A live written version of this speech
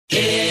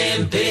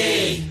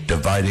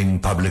dividing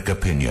public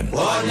opinion.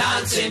 Are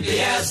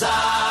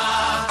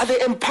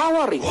they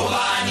empowering?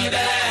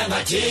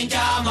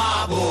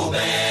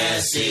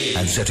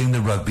 And setting the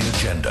rugby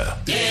agenda.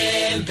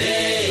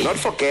 Do not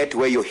forget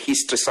where your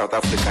history South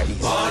Africa is.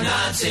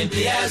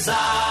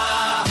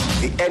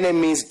 The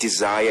enemy's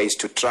desire is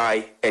to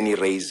try and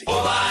erase it.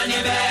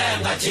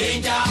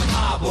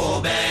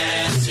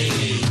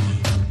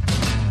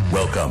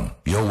 Welcome.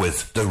 You're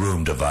with the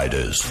Room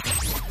Dividers.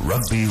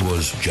 Rugby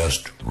was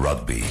just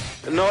rugby.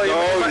 No,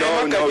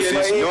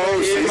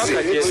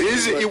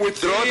 Zizi,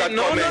 withdraw that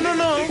comment.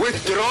 No.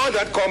 Withdraw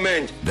that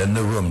comment. Then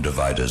the Room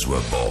Dividers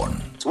were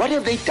born. What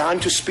have they done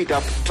to speed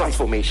up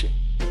transformation?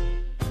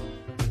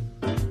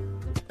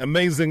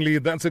 Amazingly,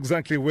 that's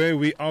exactly where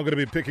we are going to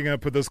be picking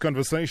up with this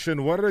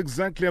conversation. What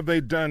exactly have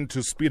they done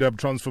to speed up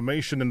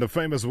transformation? In the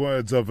famous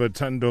words of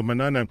Thando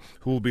Manana,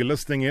 who will be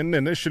listening in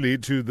initially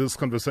to this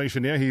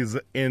conversation here. He's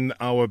in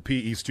our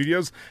PE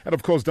studios. And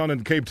of course, down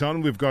in Cape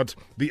Town, we've got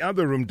the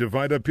other room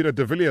divider, Peter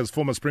de Villiers,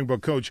 former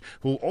Springbok coach,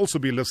 who will also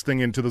be listening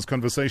into this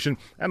conversation.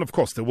 And of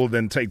course, they will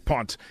then take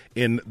part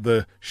in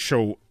the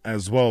show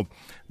as well.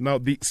 Now,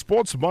 the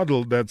sports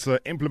model that's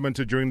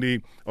implemented during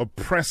the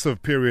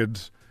oppressive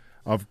period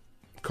of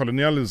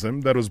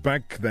colonialism that was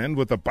back then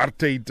with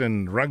apartheid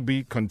and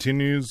rugby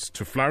continues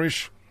to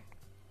flourish.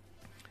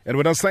 And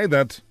when I say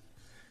that,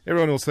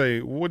 everyone will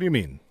say, what do you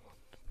mean?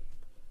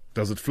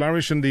 Does it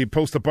flourish in the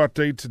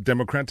post-apartheid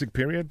democratic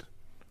period?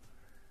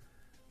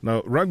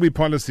 Now, rugby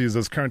policies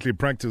as currently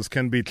practiced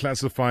can be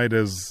classified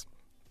as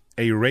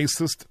a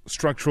racist,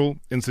 structural,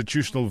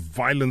 institutional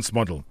violence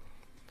model.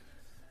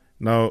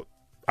 Now,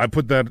 I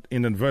put that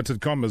in inverted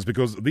commas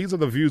because these are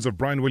the views of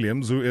Brian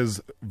Williams, who is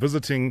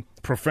visiting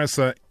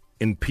professor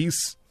in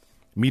Peace,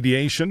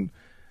 Mediation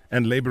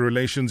and Labor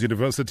Relations,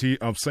 University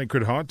of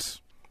Sacred Heart,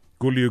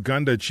 Gulu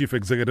Uganda Chief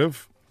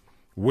Executive,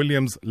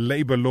 Williams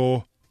Labor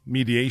Law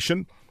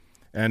Mediation,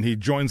 and he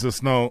joins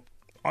us now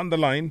on the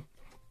line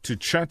to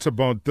chat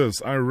about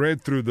this. I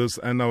read through this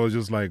and I was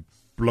just like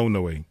blown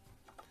away.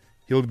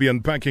 He'll be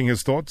unpacking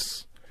his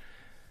thoughts.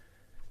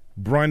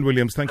 Brian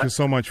Williams, thank you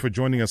so much for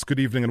joining us. Good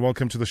evening and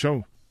welcome to the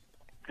show.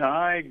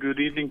 Hi, good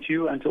evening to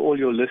you and to all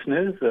your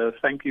listeners.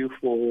 Thank you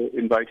for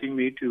inviting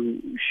me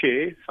to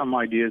share some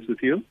ideas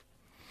with you.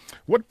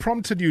 What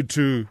prompted you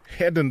to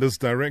head in this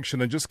direction?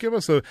 And just give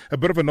us a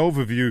bit of an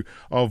overview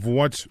of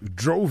what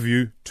drove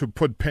you to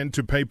put pen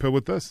to paper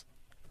with this.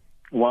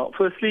 Well,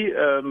 firstly,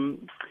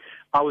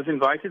 I was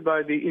invited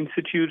by the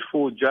Institute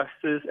for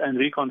Justice and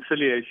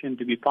Reconciliation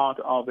to be part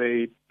of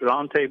a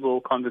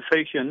roundtable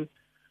conversation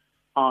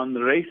on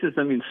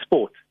racism in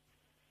sport.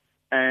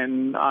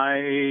 And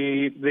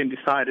I then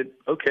decided,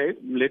 okay,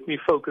 let me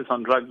focus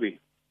on rugby.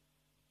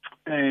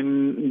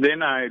 And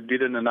then I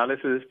did an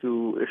analysis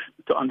to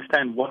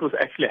understand what was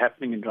actually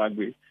happening in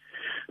rugby.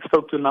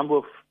 Spoke to a number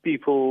of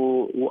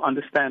people who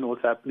understand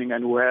what's happening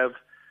and who have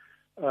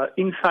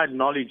inside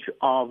knowledge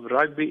of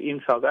rugby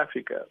in South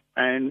Africa.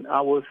 And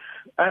I was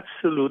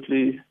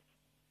absolutely,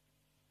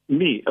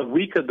 a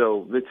week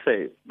ago, let's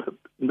say,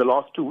 in the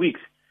last 2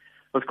 weeks,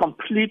 was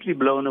completely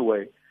blown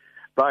away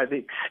by the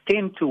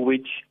extent to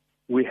which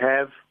we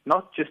have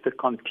not just a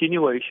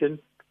continuation,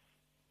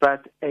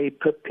 but a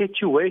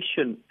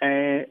perpetuation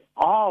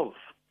of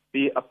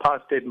the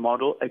apartheid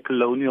model, a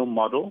colonial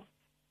model.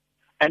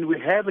 And we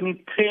have an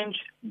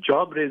entrenched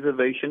Job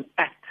Reservation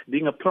Act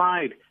being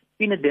applied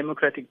in a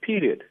democratic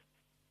period.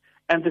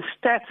 And the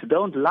stats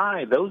don't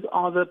lie. Those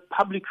are the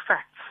public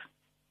facts.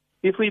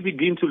 If we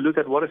begin to look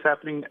at what is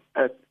happening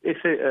at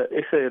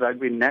SA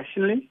Rugby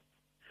nationally,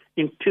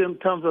 in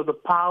terms of the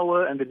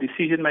power and the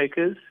decision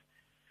makers,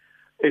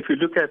 if you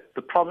look at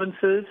the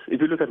provinces, if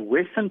you look at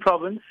Western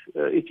Province,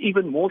 it's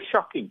even more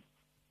shocking.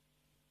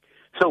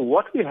 So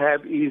what we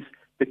have is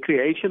the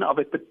creation of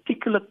a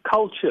particular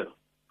culture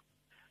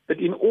that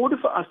in order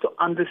for us to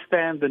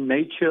understand the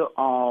nature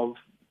of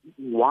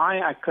why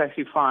I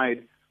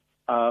classified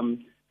the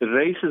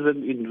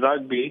racism in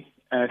rugby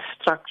as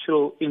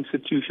structural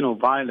institutional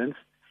violence,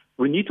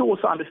 we need to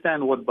also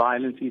understand what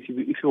violence is.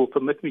 If you will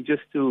permit me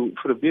just to,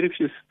 for a very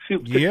few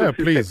Yeah,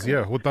 please, seconds.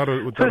 yeah, without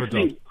a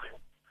doubt.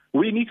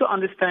 We need to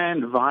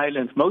understand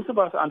violence. Most of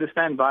us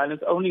understand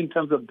violence only in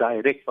terms of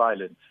direct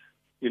violence.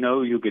 You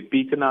know, you get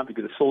beaten up, you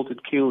get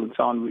assaulted, killed, and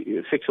so on,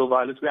 sexual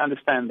violence. We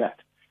understand that.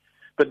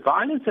 But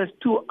violence has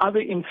two other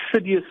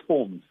insidious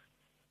forms.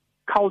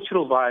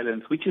 Cultural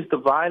violence, which is the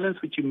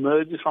violence which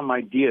emerges from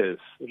ideas,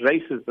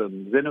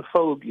 racism,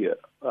 xenophobia,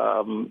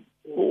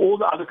 all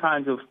the other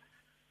kinds of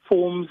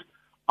forms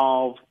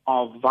of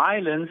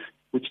violence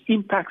which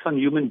impacts on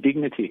human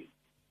dignity.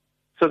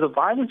 So the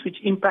violence which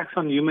impacts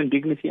on human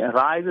dignity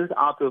arises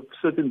out of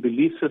certain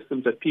belief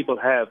systems that people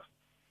have.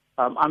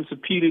 I'm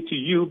superior to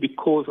you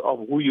because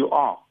of who you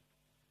are.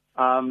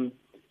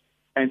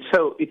 And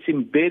so it's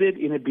embedded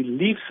in a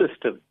belief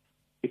system.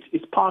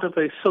 It's part of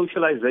a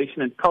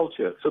socialization and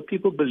culture. So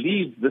people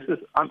believe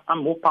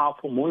I'm more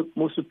powerful,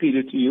 more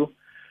superior to you.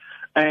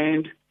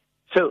 And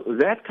so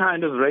that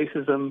kind of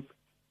racism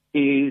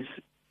is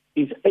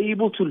is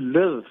able to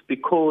live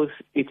because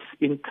it's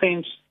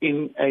entrenched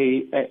in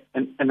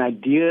an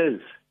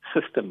ideas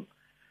system.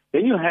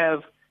 Then you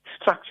have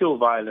structural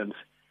violence.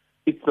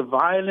 It's the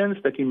violence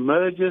that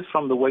emerges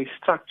from the way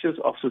structures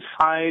of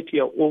society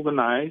are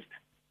organized,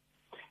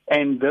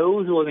 and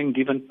those who are then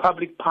given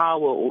public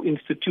power or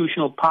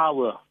institutional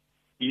power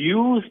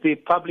use their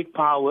public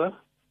power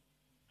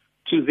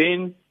to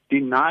then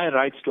deny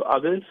rights to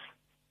others,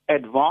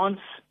 advance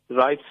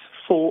rights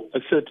for a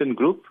certain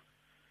group,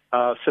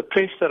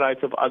 suppress the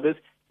rights of others,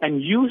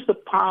 and use the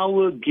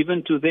power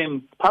given to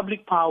them,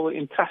 public power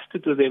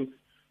entrusted to them,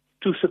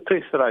 to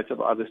suppress the rights of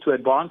others, to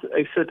advance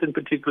a certain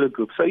particular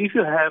group. So if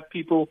you have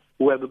people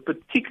who have a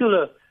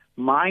particular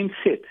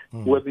mindset,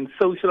 who have been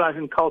socialized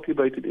and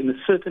cultivated in a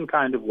certain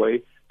kind of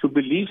way to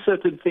believe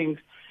certain things,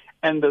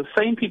 and those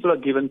same people are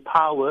given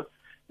power,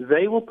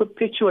 they will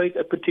perpetuate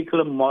a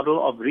particular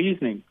model of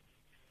reasoning.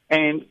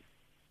 And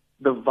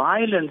the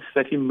violence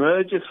that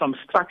emerges from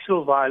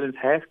structural violence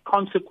has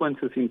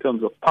consequences in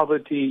terms of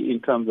poverty, in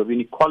terms of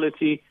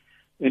inequality,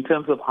 in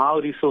terms of how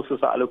resources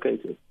are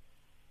allocated.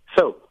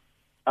 So,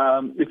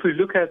 if we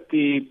look at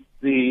the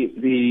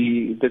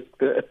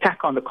attack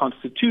on the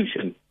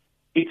Constitution,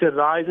 it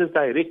arises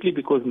directly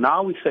because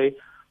now we say,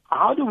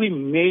 how do we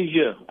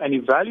measure and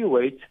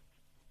evaluate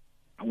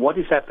what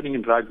is happening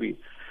in rugby?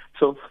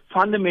 So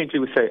fundamentally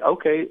we say,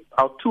 okay,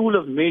 our tool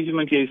of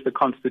measurement here is the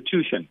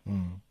Constitution.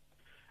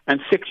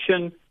 And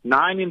Section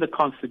 9 in the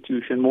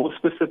Constitution, more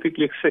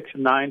specifically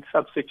Section 9,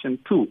 subsection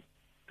 2,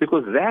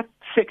 because that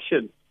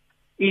section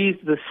is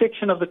the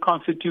section of the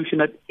Constitution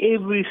that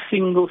every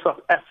single South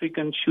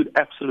African should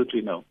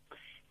absolutely know.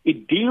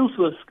 It deals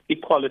with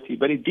equality,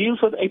 but it deals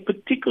with a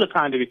particular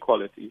kind of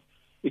equality.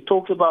 It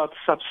talks about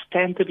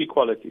substantive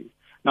equality.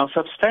 Now,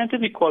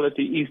 substantive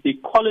equality is the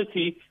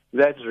equality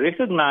that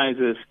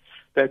recognizes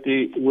that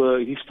there were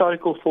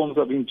historical forms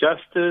of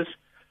injustice,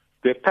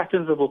 there are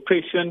patterns of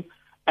oppression,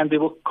 and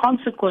there were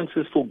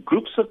consequences for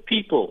groups of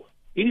people,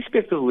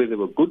 irrespective of whether they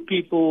were good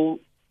people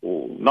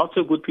or not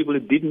so good people.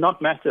 It did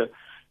not matter.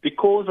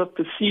 Because of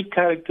perceived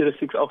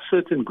characteristics of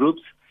certain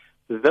groups,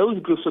 those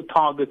groups were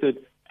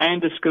targeted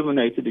and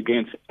discriminated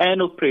against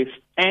and oppressed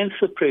and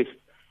suppressed,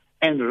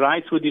 and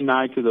rights were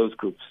denied to those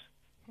groups.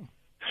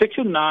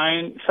 Section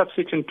 9,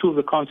 subsection 2 of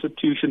the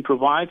Constitution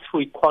provides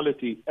for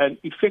equality and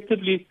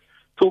effectively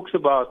talks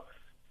about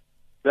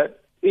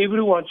that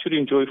everyone should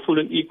enjoy full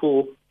and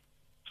equal,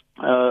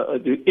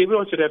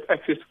 everyone should have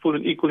access to full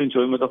and equal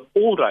enjoyment of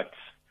all rights.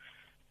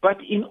 But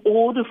in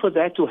order for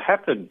that to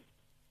happen,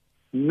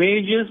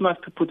 measures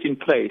must be put in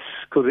place,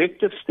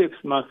 corrective steps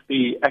must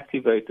be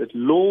activated,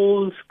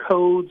 laws,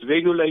 codes,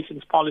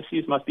 regulations,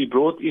 policies must be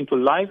brought into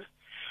life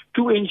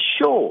to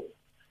ensure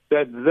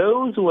that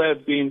those who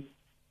have been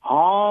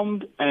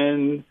harmed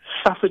and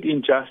suffered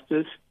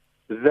injustice,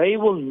 they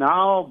will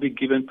now be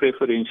given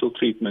preferential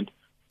treatment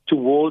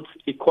towards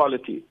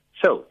equality.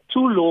 So,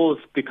 two laws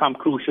become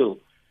crucial.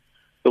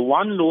 The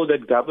one law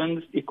that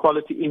governs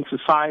equality in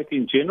society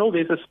in general,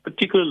 there's a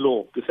particular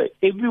law to say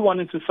everyone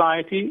in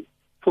society,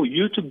 for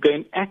you to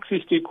gain access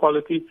to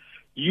equality,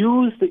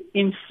 use the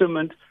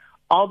instrument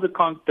of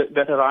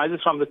that arises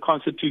from the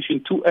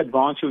Constitution to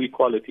advance your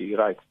equality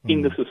rights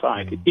in the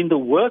society. In the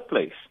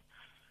workplace,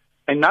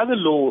 another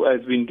law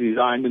has been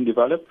designed and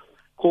developed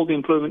called the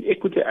Employment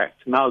Equity Act.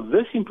 Now,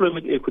 this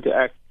Employment Equity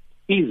Act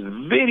is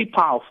very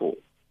powerful.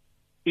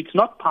 It's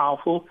not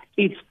powerful,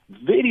 it's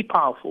very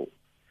powerful.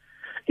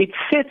 It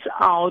sets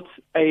out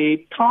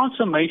a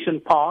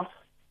transformation path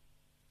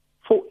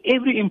for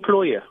every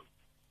employer.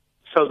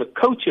 So the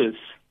coaches,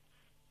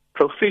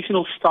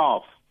 professional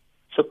staff,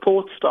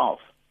 support staff,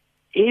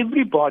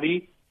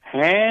 everybody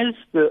has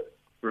the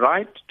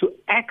right to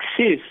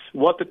access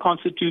what the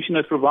Constitution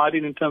has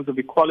provided in terms of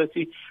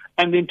equality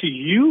and then to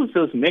use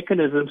those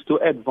mechanisms to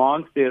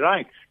advance their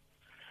rights.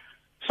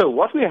 So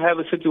what we have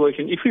a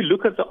situation, if you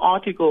look at the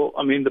article,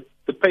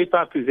 the paper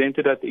I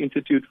presented at the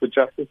Institute for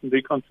Justice and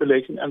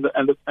Reconciliation and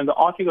the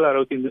article I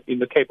wrote in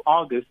the Cape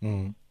Argus,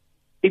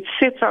 it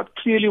sets out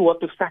clearly what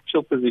the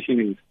factual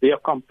position is. There are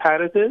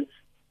comparators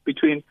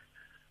between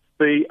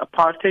the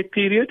apartheid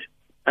period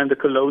and the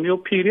colonial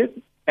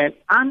period, and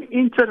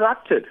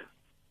uninterrupted,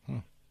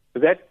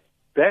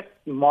 that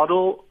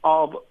model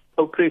of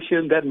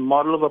oppression, that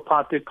model of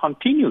apartheid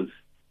continues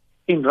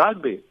in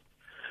rugby.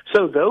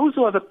 So those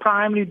who are the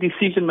primary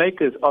decision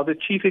makers are the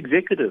chief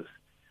executives,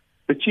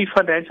 the chief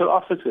financial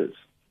officers,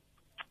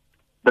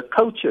 the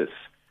coaches,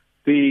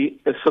 the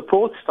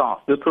support staff,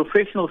 the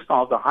professional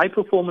staff, the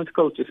high-performance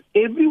coaches,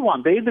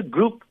 everyone, they're the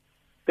group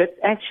that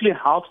actually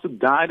helps to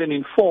guide and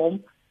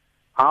inform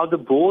how the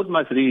board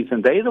must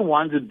reason. They're the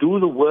ones who do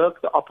the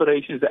work, the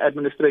operations, the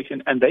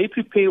administration, and they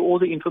prepare all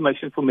the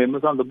information for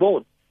members on the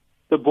board.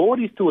 The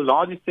board is to a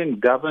large extent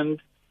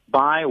governed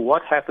by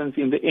what happens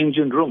in the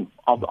engine room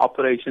of the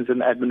operations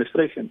and the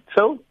administration.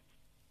 So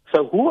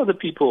who are the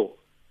people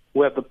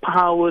who have the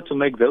power to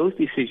make those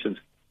decisions?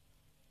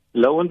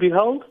 Lo and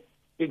behold,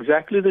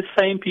 exactly the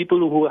same people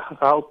who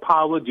held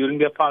power during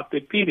the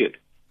apartheid period.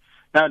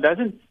 Now,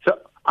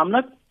 I'm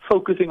not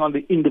focusing on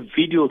the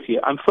individuals here.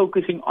 I'm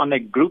focusing on a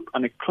group,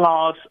 on a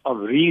class of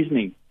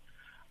reasoning,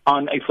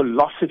 on a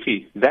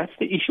philosophy. That's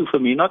the issue for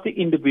me, not the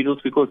individuals,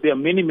 because there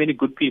are many, many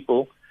good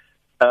people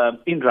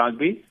in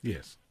rugby.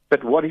 Yes.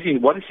 But what is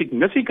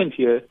significant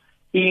here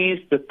is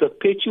the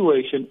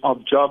perpetuation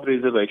of job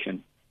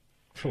reservation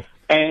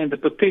and the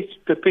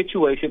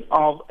perpetuation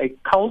of a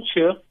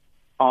culture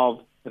of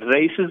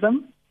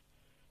racism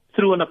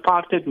through an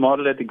apartheid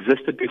model that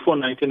existed before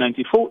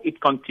 1994.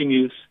 It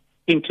continues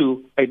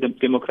into a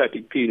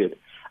democratic period.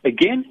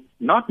 Again,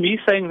 not me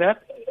saying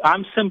that.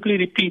 I'm simply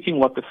repeating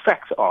what the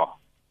facts are.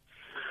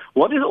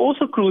 What is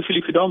also crucial,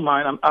 if you don't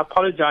mind, I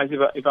apologize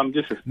if I'm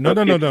just... No.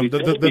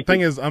 The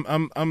thing is,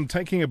 I'm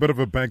taking a bit of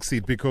a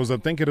backseat because I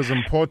think it is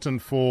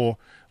important for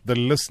the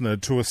listener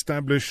to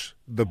establish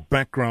the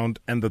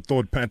background and the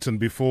thought pattern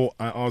before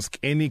I ask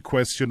any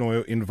question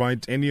or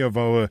invite any of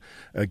our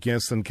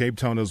guests in Cape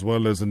Town as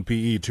well as in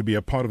PE to be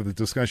a part of the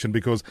discussion,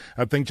 because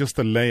I think just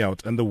the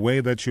layout and the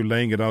way that you're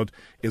laying it out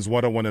is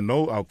what I want to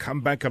know. I'll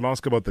come back and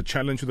ask about the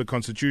challenge to the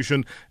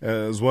Constitution,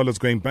 as well as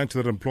going back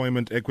to that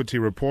employment equity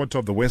report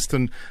of the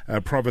Western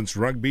Province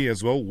Rugby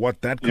as well,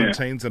 what that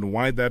contains and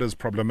why that is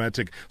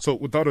problematic. So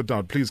without a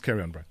doubt, please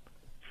carry on, Brad.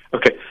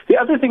 Okay. The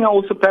other thing I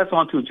also perhaps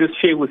want to just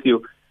share with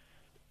you,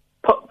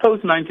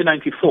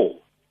 post-1994,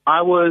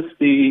 I was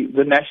the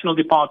National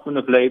Department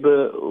of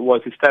Labour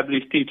was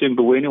established. Tito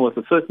Mboweni was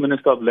the first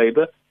Minister of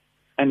Labour,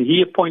 and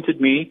he appointed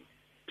me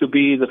to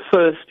be the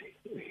first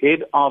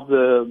head of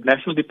the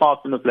National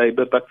Department of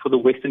Labour, but for the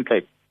Western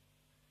Cape.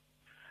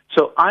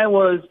 So I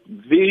was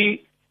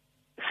very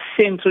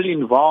centrally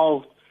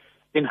involved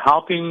in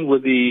helping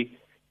with the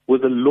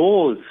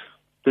laws,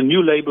 the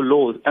new labour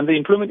laws, and the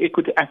Employment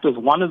Equity Act was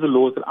one of the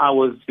laws that I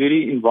was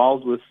very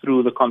involved with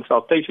through the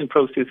consultation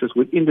processes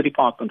within the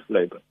Department of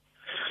Labour.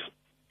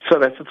 So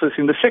that's the first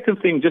thing. The second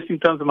thing, just in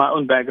terms of my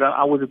own background,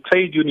 I was a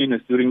trade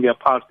unionist during the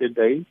apartheid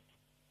days.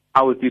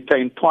 I was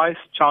detained twice,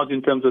 charged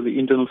in terms of the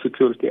Internal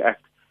Security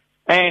Act.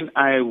 And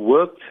I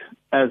worked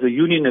as a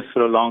unionist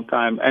for a long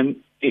time. And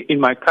in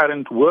my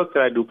current work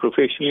that I do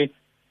professionally,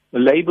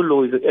 labour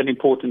law is an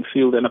important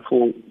field, and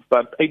for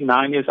about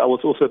 8-9 years, I was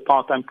also a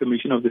part-time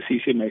commissioner of the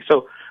CCMA.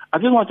 So I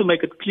just want to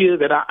make it clear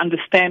that I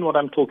understand what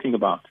I'm talking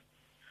about.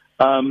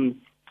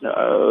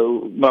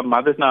 My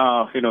mother's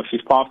now,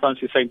 she's passed on.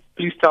 She's saying,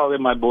 please tell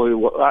them, my boy,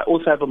 I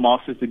also have a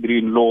master's degree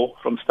in law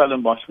from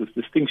Stellenbosch with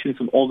distinctions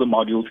in all the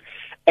modules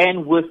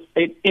and with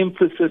an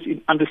emphasis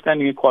in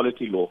understanding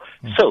equality law.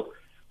 So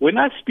when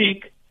I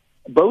speak,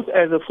 both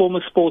as a former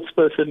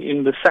sportsperson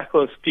in the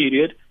SACOS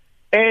period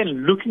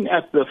and looking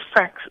at the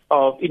facts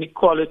of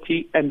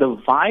inequality and the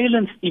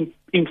violence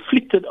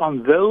inflicted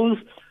on those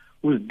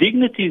whose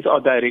dignities are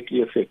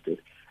directly affected,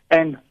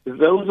 and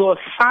those who are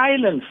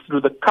silenced through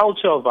the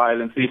culture of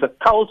violence. There's a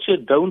culture,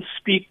 don't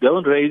speak,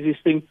 don't raise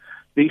these things,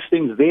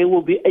 there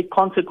will be a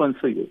consequence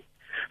for you.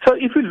 So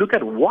if we look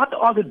at what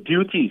are the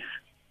duties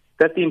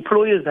that the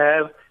employers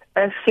have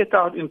as set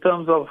out in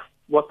terms of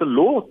what the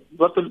law,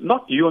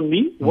 not you and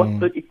me, what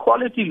the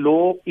equality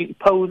law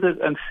imposes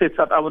and sets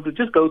out. I want to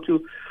just go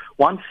to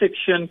one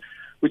section,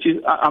 which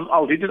is,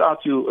 I'll read it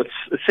out to you.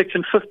 It's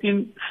section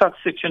 15,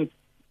 section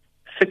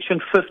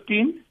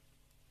 15,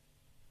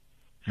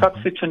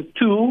 subsection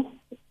 2,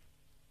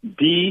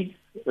 B,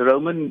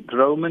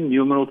 Roman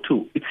numeral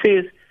 2. It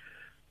says,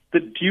 the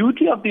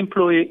duty of the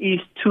employer is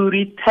to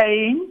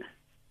retain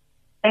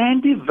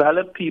and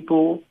develop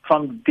people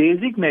from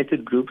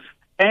designated groups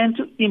and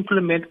to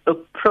implement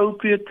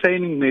appropriate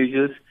training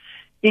measures,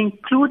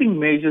 including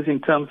measures in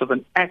terms of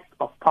an act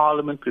of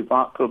parliament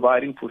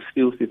providing for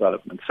skills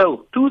development.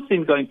 So two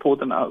things are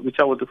important, which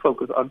I want to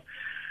focus on.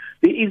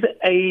 There is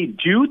a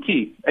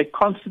duty, a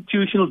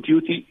constitutional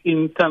duty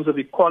in terms of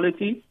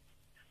equality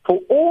for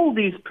all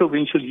these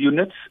provincial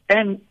units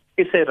and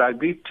SA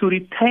Rugby to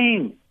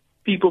retain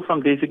people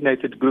from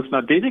designated groups.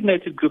 Now,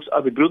 designated groups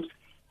are the groups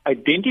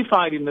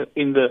identified in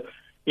the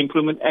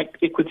Employment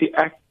Equity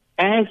Act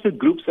as the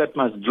groups that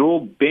must draw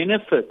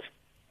benefit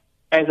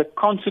as a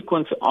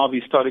consequence of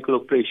historical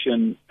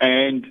oppression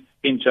and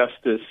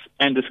injustice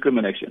and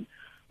discrimination,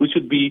 which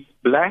would be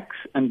blacks.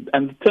 And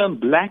the term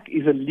black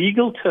is a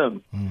legal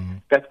term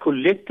that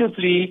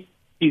collectively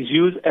is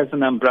used as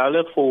an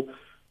umbrella for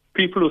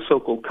people who are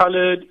so-called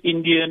colored,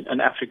 Indian,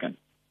 and African.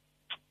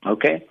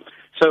 Okay?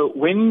 So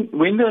when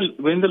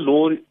the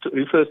law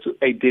refers to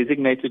a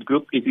designated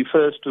group, it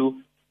refers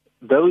to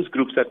those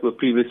groups that were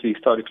previously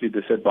historically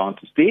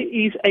disadvantaged. There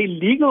is a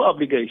legal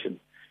obligation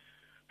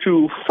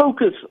to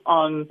focus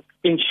on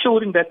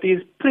ensuring that there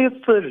is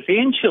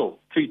preferential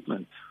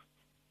treatment.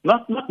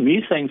 Not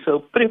me saying so,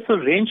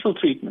 preferential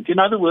treatment. In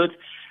other words,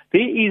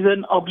 there is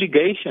an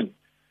obligation,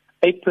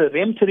 a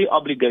peremptory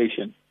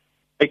obligation,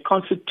 a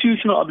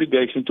constitutional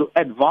obligation to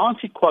advance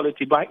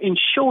equality by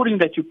ensuring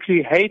that you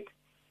create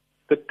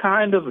the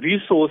kind of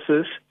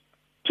resources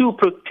to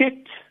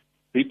protect,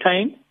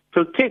 retain,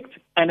 protect,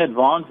 and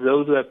advance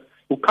those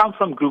who come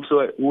from groups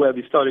who have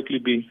historically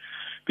been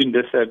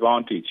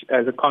disadvantaged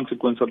as a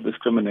consequence of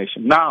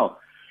discrimination. Now,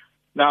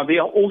 Now,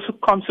 there are also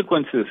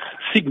consequences,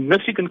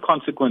 significant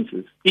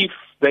consequences, if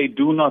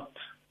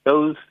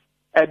those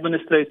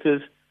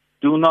administrators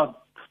do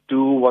not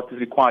do what is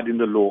required in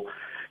the law.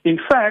 In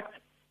fact,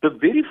 the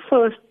very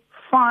first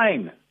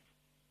fine,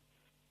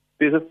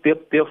 there are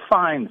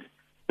fines.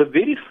 The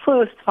very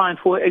first fine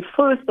for a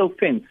first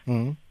offense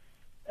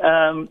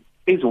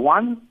is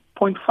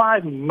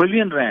 1.5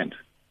 million rand.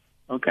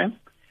 Okay?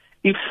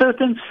 If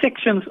certain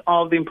sections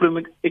of the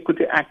Employment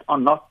Equity Act are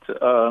not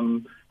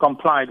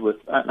complied with,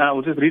 and I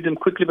will just read them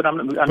quickly, but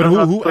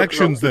who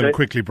actions them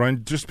quickly,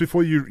 Brian? Just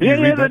before you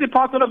read the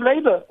Department of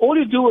Labour. All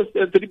you do is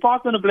the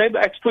Department of Labour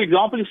acts. For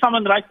example, if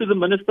someone writes to the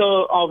Minister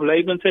of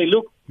Labour and say,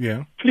 "Look,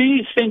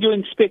 please send your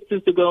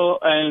inspectors to go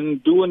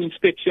and do an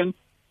inspection,"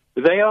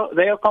 they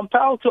are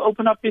compelled to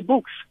open up their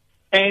books.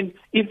 And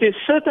if there's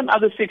certain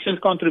other sections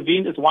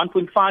contravened, it's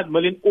 1.5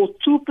 million or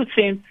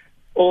 2%.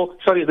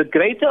 The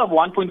greater of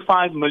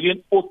 1.5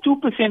 million or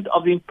 2%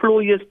 of the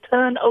employer's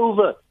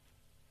turnover.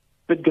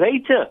 The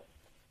greater.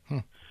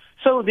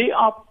 So there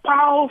are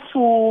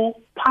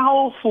powerful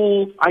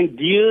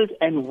ideas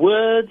and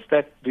words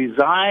that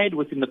reside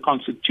within the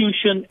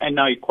Constitution and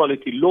our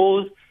equality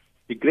laws.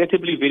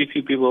 Regrettably, very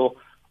few people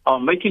are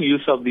making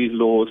use of these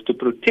laws to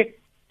protect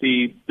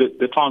the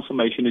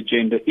transformation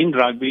agenda in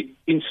rugby,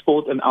 in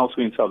sport, and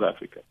elsewhere in South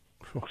Africa.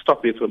 I'll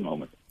stop there for a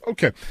moment.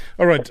 Okay.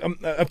 All right.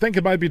 I think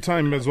it might be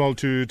time as well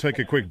to take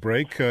a quick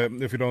break.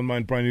 If you don't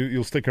mind, Brian,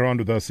 you'll stick around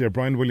with us here.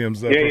 Brian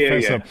Williams,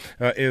 Professor,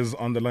 is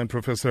on the line.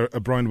 Professor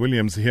Brian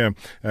Williams here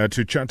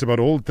to chat about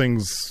all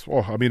things.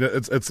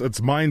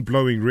 It's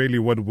mind-blowing, really,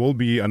 what will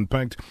be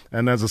unpacked.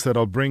 And as I said,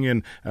 I'll bring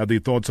in the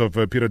thoughts of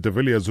Peter de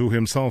Villiers, who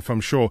himself,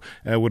 I'm sure,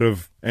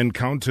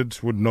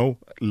 would know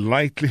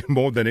likely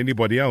more than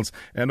anybody else.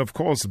 And, of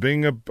course,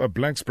 being a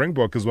black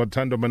Springbok is what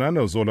Thando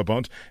Manana is all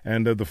about.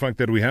 And the fact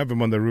that we have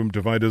him on the Room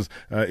Dividers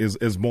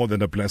is more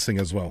than a blessing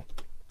as well.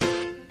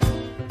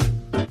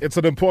 It's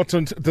an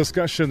important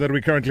discussion that we're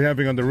currently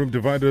having on the Room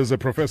Dividers.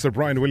 Professor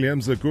Brian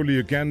Williams, Gulu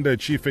Uganda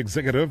Chief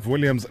Executive,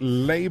 Williams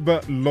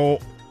Labour Law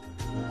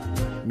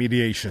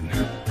Mediation.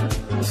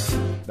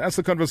 That's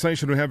the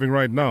conversation we're having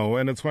right now,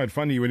 and it's quite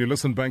funny when you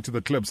listen back to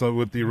the clips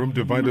with the Room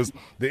Dividers.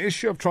 The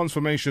issue of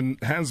transformation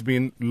has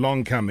been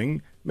long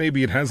coming.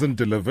 Maybe it hasn't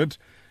delivered.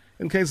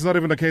 In case it's not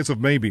even a case of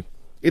maybe.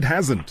 It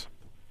hasn't.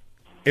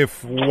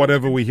 If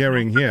whatever we're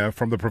hearing here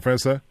from the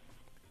professor,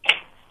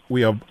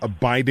 we are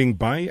abiding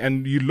by,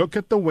 and you look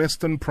at the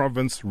Western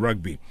Province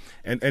rugby,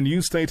 and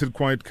you stated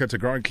quite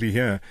categorically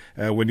here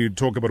when you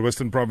talk about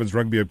Western Province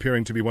rugby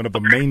appearing to be one of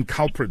the main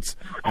culprits,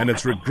 and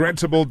it's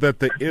regrettable that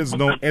there is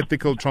no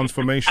ethical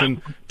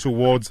transformation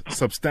towards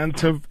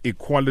substantive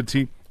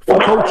equality for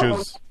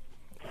coaches,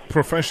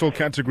 professional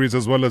categories,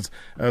 as well as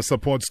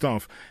support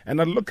staff.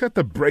 And I look at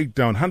the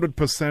breakdown,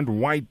 100%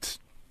 white,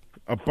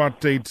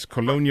 apartheid,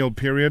 colonial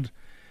period.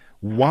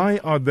 Why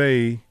are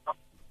they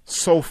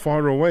so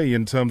far away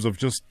in terms of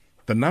just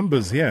the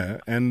numbers here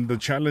and the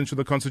challenge to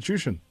the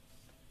Constitution?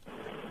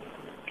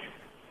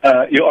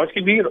 You're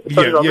asking me?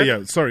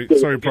 Sorry,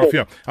 Prof.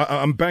 Yeah,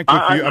 I'm back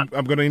with you.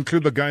 I'm going to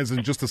include the guys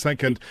in just a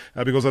second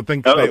because I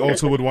think they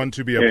also would want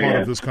to be a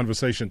part of this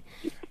conversation.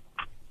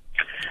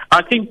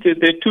 I think there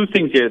are two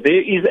things here. There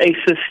is a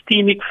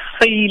systemic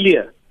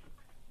failure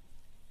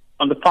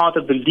on the part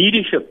of the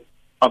leadership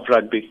of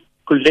rugby,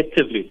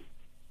 collectively.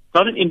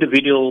 Not an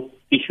individual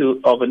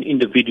issue of an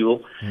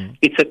individual.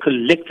 It's a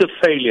collective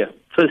failure.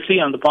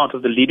 Firstly, on the part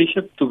of the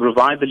leadership, to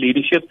provide the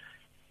leadership.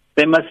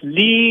 They must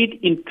lead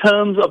in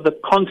terms of the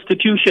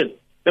Constitution.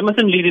 They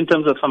mustn't lead in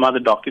terms of some other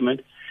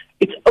document.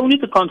 It's only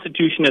the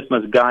Constitution that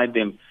must guide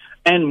them.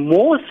 And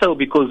more so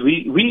because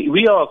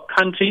we are a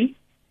country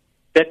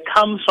that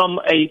comes from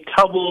a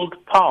troubled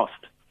past.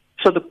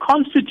 So the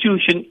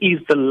Constitution is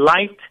the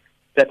light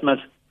that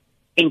must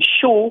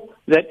ensure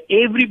that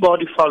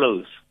everybody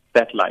follows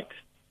that light.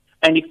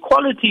 And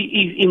equality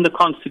is in the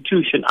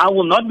Constitution. I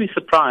will not be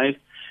surprised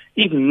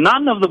if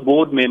none of the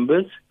board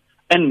members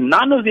and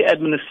none of the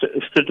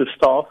administrative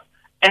staff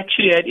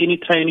actually had any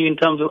training in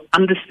terms of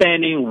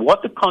understanding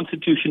what the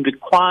Constitution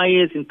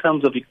requires in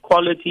terms of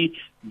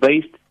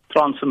equality-based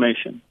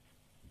transformation.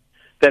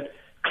 That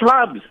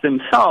clubs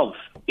themselves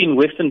in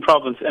Western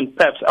Province and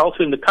perhaps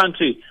elsewhere in the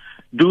country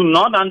do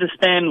not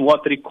understand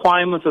what the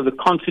requirements of the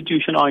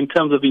Constitution are in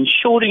terms of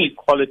ensuring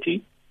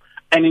equality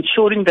and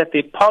ensuring that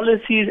their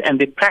policies and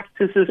their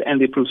practices and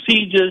their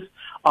procedures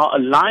are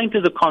aligned to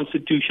the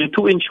Constitution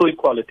to ensure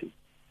equality.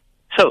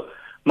 So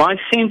my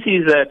sense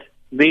is that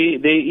there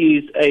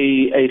is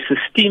a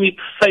systemic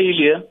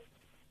failure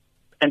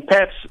and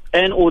perhaps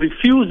or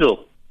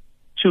refusal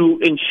to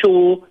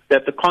ensure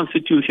that the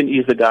Constitution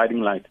is the guiding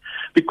light.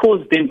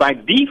 Because then by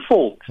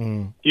default,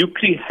 you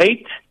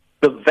create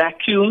the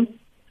vacuum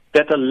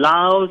that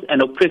allows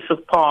an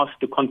oppressive past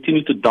to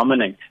continue to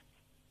dominate.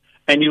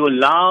 And you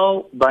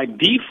allow, by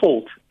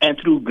default and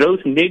through gross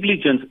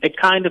negligence, a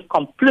kind of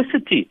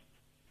complicity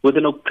with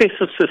an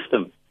oppressive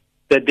system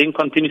that then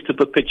continues to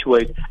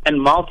perpetuate and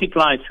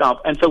multiply itself.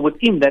 And so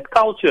within that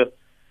culture,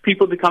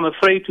 people become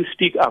afraid to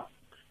speak up.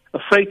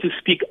 afraid to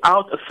speak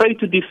out, afraid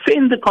to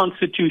defend the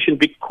Constitution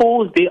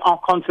because there are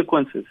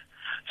consequences.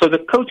 So the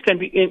coach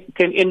can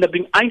end up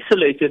being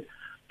isolated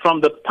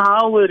from the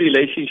power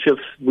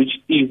relationships which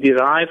is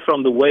derived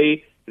from the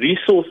way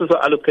resources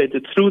are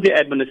allocated through the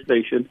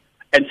administration.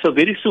 And so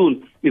very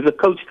soon, if the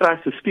coach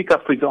tries to speak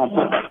up, for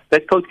example,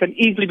 that coach can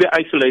easily be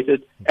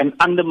isolated and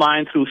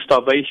undermined through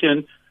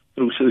starvation,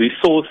 through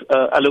resource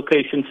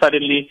allocation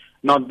suddenly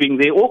not being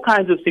there. All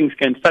kinds of things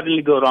can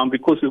suddenly go wrong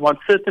because we want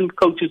certain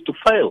coaches to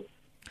fail.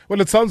 Well,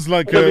 it sounds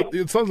like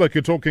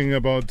you're talking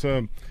about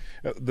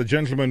the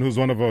gentleman who's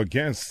one of our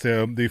guests,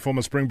 the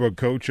former Springbok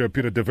coach,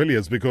 Peter de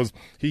Villiers, because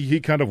he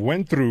kind of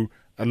went through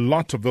a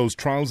lot of those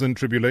trials and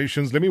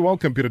tribulations. Let me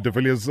welcome Peter de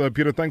Villiers.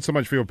 Peter, thanks so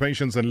much for your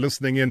patience and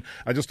listening in.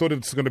 I just thought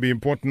it's going to be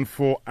important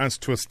for us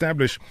to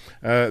establish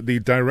the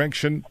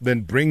direction,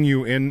 then bring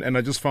you in, and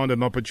I just found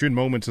an opportune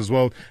moment as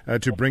well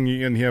to bring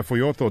you in here for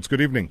your thoughts.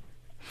 Good evening.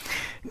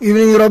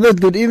 Evening, Robert.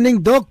 Good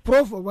evening, Doc.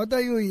 Prof, what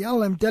are you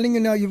yelling? I'm telling you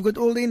now, you've got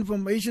all the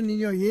information in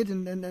your head,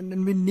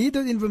 and we need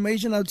that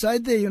information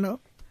outside there,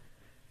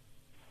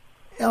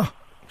 Yeah.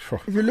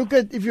 Sure. If you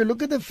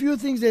look at a few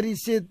things that he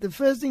said, the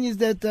first thing is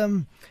that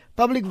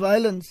public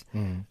violence,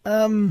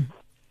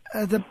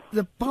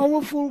 the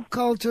powerful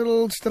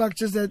cultural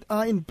structures that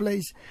are in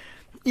place.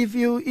 If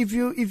you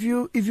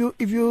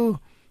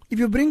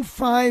bring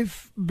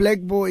 5 black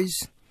boys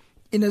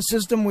in a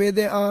system where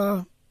there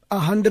are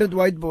 100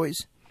 white boys,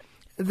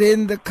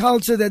 then the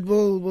culture that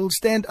will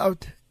stand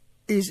out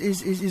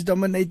is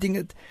dominating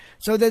it.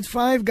 So that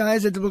 5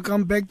 guys that will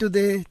come back to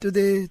the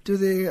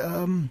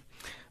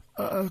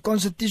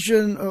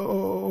constitution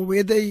or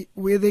where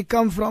they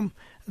come from,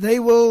 they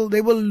will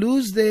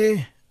lose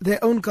their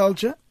own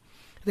culture.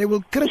 They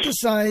will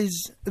criticize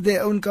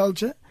their own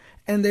culture,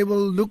 and they will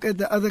look at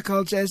the other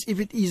culture as if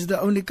it is the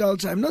only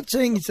culture. I'm not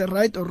saying it's a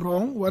right or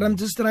wrong. What I'm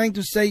just trying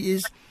to say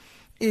is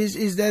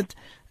that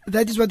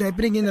is what's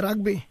happening in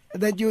rugby.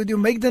 That you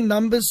make the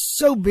numbers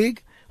so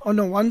big on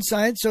the one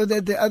side, so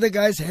that the other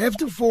guys have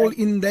to fall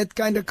in that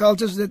kind of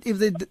culture. So that if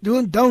they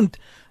don't,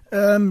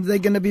 they're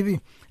going to be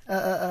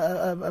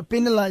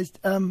penalized.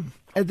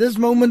 At this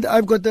moment,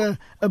 I've got a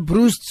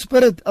bruised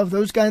spirit of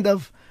those kind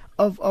of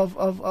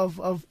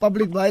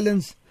public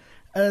violence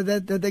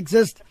that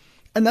exist.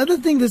 Another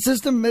thing, the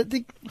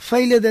systematic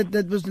failure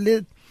that was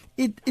led,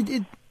 that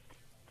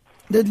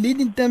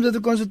lead in terms of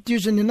the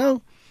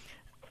Constitution.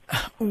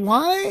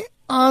 Why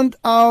aren't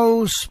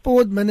our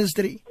sport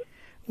ministry?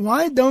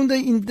 Why don't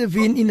they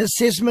intervene in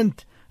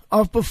assessment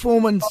of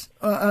performance,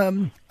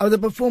 of the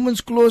performance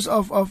clause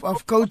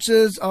of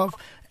coaches, of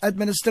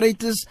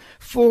administrators,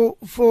 to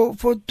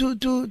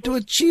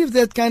achieve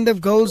that kind of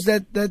goals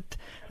that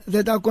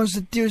our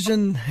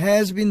Constitution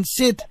has been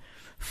set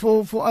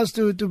for us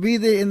to be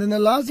there. And then the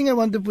last thing I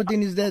want to put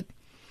in is that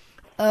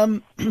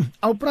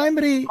our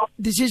primary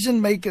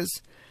decision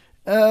makers,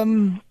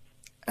 there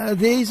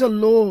is a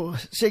law,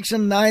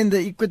 Section 9,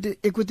 the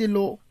equity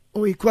law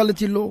or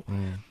equality law.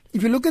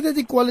 If you look at that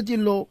equality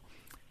law,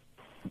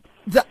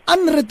 the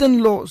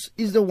unwritten laws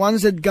is the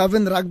ones that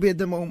govern rugby at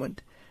the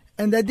moment.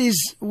 And that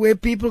is where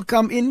people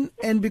come in,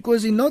 and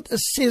because they're not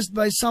assessed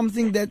by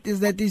something that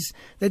is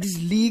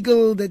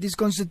legal, that is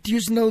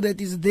constitutional,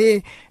 that is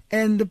there,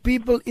 and the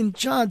people in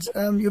charge,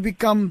 you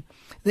become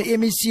the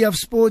MEC of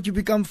sport. You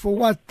become for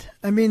what?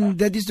 I mean,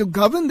 that is to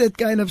govern that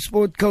kind of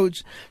sport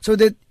coach, so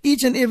that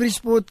each and every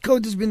sport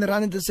coach has been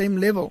run at the same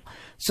level.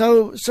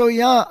 So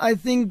yeah, I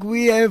think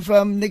we have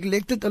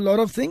neglected a lot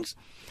of things.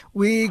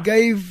 We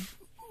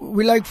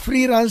like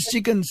free range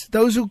chickens.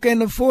 Those who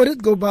can afford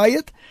it go buy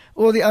it.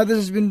 All the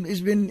others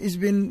has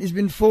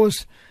been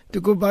forced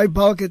to go buy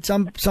bulk at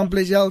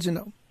someplace else.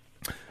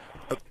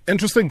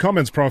 Interesting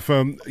comments, Prof.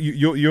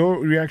 Your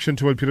reaction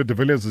to what Peter de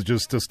Villiers has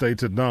just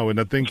stated now, and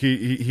I think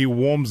he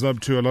warms up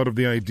to a lot of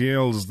the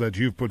ideals that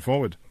you've put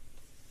forward.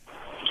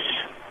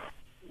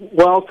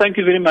 Well, thank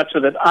you very much for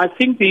that. I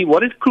think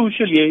what is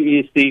crucial here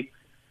is there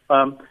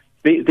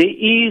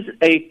is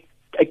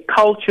a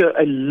culture,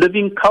 a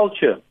living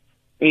culture.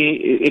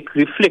 It's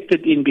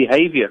reflected in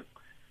behavior,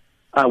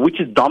 which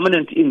is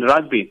dominant in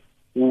rugby.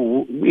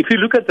 If you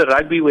look at the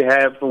rugby we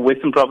have for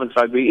Western Province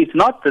rugby, it's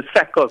not the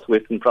SACOS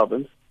Western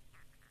Province.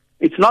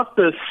 It's not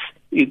the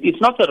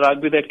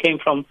rugby that came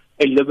from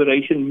a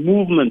liberation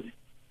movement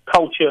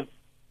culture.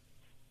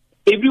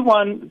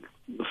 Everyone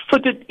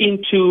fitted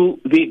into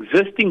the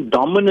existing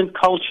dominant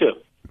culture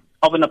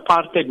of an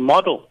apartheid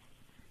model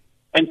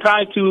and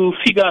tried to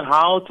figure out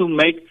how to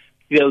make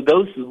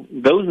those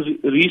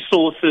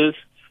resources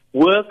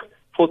work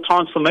for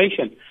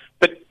transformation.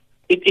 But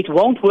it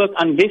won't work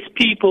unless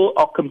people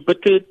are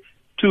committed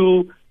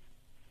to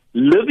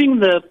living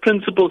the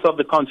principles of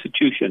the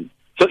Constitution.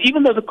 So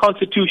even though the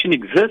Constitution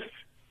exists,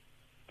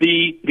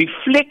 the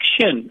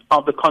reflection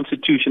of the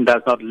Constitution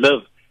does not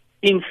live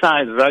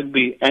inside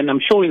rugby, and I'm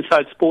sure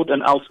inside sport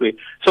and elsewhere.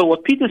 So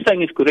what Peter's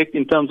saying is correct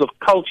in terms of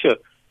culture,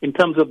 in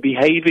terms of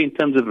behavior, in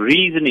terms of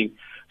reasoning.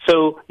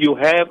 So you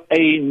have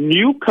a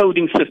new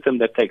coding system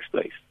that takes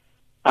place,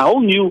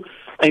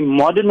 a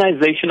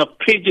modernization of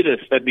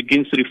prejudice that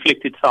begins to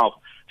reflect itself.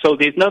 So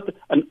there's not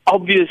an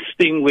obvious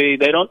thing where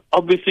they don't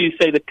obviously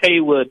say the K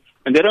word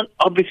and they don't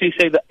obviously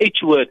say the H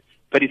word,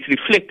 but it's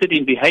reflected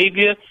in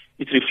behavior,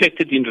 it's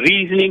reflected in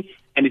reasoning,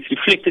 and it's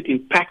reflected in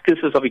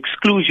practices of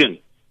exclusion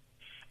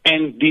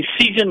and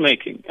decision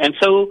making. And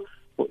so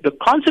the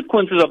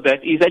consequences of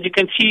that is that you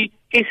can see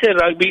SA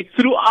Rugby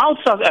throughout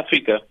South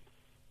Africa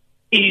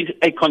is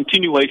a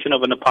continuation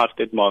of an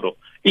apartheid model.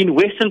 In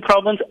Western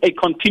Province, a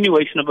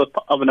continuation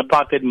of an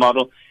apartheid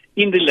model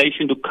in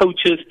relation to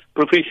coaches,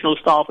 professional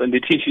staff, and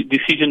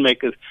decision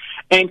makers.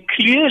 And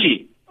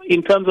clearly,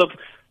 in terms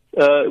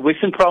of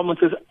Western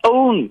Province's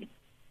own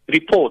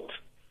report,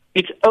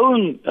 its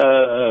own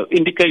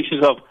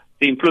indications of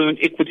the Employment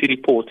Equity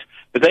Report,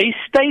 they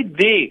stayed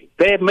there.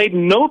 They have made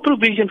no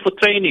provision for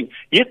training,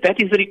 yet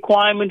that is a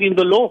requirement in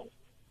the law,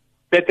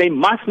 that they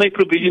must make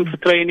provision for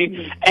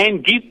training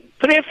and give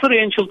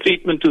preferential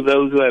treatment to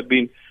those who have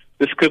been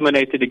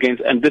discriminated against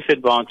and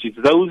disadvantaged,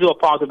 those who are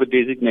part of a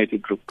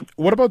designated group.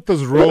 What about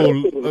this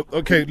role?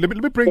 Okay, let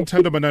me bring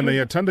Thando Manana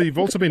here. Thando, you've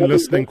also been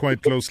listening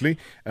quite closely.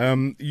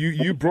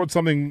 You brought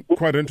something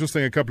quite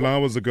interesting a couple of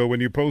hours ago when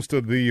you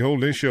posted the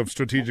whole issue of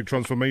strategic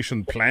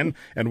transformation plan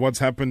and what's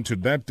happened to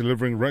that,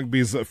 delivering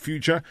rugby's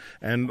future.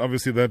 And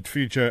obviously that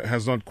future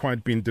has not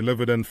quite been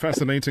delivered. And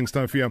fascinating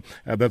stuff here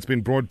that's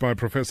been brought by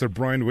Professor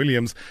Brian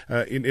Williams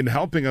in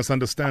helping us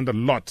understand a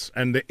lot.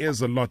 And there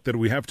is a lot that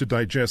we have to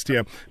digest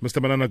here.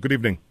 Mr. Manana, good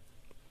evening.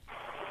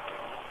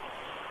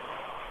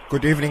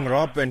 Good evening,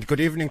 Rob, and good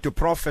evening to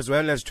Prof as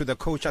well as to the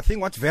coach. I think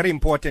what's very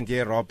important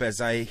here, Rob,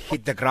 as I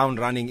hit the ground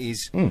running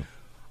is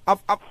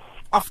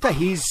after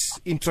his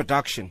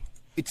introduction,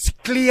 it's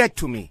clear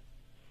to me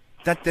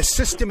that the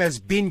system has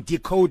been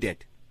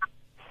decoded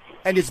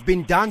and it's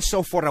been done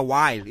so for a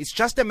while. It's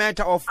just a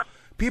matter of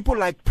people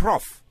like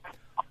Prof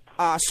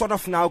are sort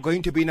of now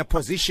going to be in a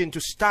position to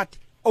start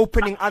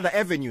opening other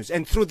avenues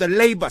and through the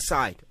labor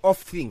side of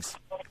things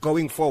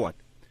going forward.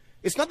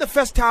 It's not the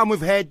first time we've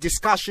had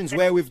discussions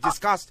where we've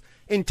discussed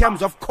in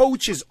terms of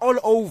coaches all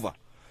over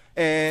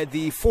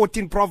the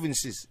 14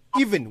 provinces,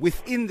 even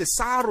within the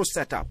SARU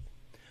setup.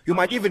 You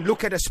might even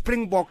look at a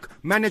Springbok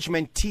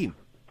management team,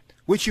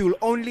 which you'll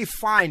only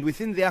find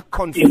within their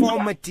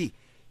conformity.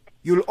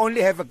 You'll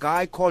only have a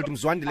guy called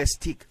Mzwandile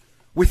Stick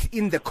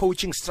within the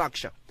coaching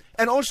structure.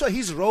 And also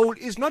his role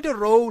is not a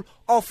role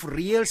of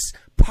real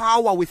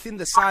power within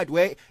the side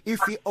where if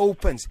he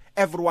opens,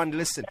 everyone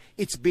listen.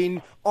 It's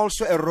been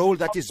also a role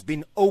that has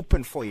been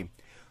open for him.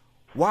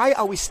 Why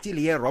are we still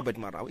here, Robert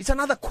Marau? It's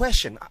another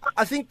question.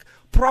 I think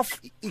Prof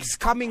is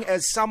coming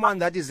as someone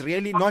that is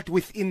really not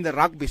within the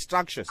rugby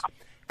structures.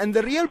 And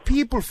the real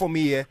people for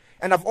me,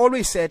 and I've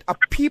always said, are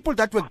people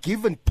that were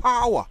given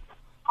power.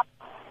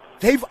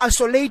 They've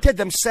isolated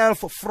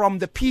themselves from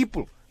the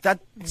people that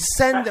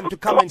send them to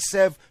come and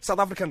serve South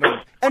African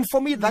rugby. And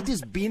for me, that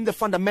has been the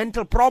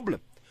fundamental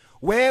problem,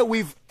 where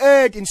we've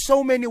erred in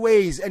so many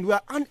ways and we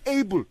are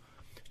unable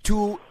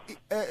to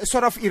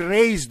sort of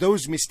erase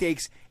those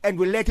mistakes, and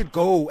we let it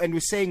go, and we're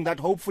saying that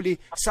hopefully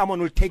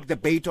someone will take the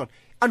baton.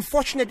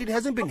 Unfortunately, it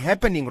hasn't been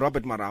happening,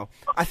 Robert Marau.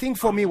 I think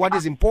for me what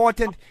is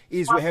important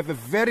is we have a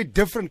very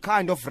different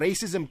kind of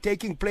racism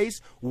taking place,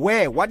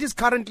 where what is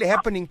currently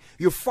happening,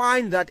 you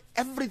find that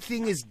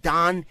everything is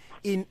done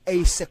in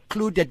a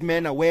secluded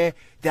manner, where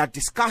there are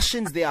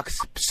discussions, there are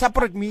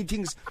separate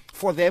meetings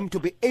for them to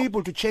be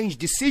able to change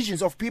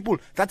decisions of people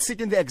that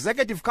sit in the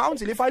Executive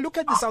Council. If I look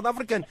at the South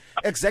African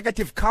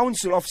Executive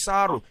Council of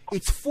SARU,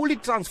 it's fully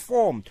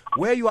transformed,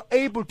 where you are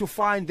able to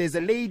find there's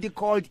a lady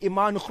called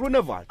Iman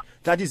Groenewald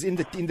that is in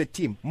the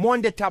team,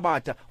 Monde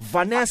Tabata,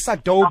 Vanessa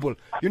Doble.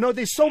 You know,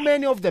 there's so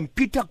many of them,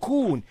 Peter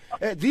Kuhn.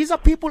 These are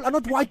people, are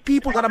not white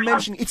people that I'm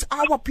mentioning. It's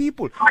our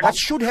people that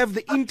should have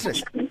the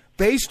interest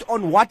based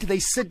on what they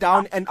sit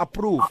down and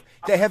approve.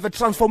 They have a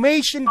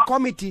transformation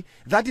committee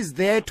that is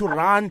there to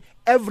run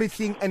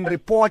everything and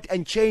report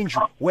and change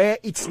where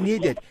it's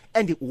needed.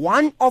 And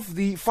one of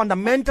the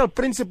fundamental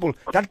principles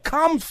that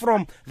comes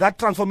from that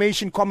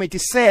transformation committee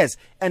says,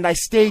 and I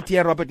state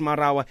here, Robert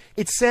Marawa,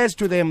 it says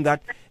to them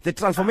that the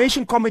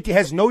transformation committee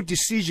has no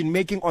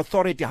decision-making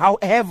authority,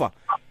 however,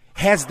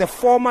 has the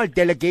formal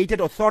delegated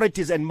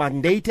authorities and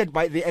mandated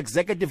by the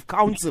Executive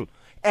Council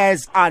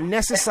as are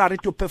necessary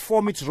to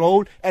perform its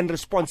role and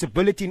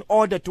responsibility in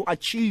order to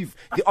achieve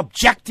the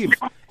objective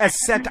as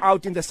set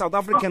out in the South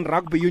African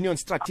Rugby Union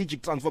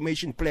Strategic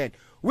Transformation Plan,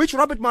 which,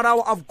 Robert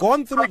Marawa, I've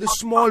gone through the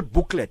small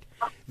booklet.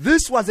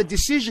 This was a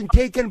decision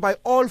taken by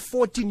all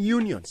 14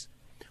 unions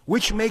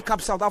which make up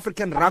South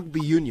African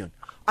Rugby Union.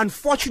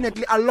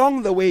 Unfortunately,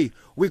 along the way,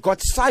 we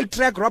got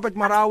sidetracked, Robert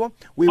Marawa.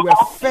 We were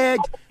fed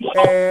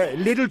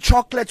little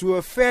chocolates, we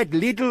were fed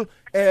little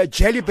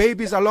jelly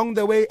babies along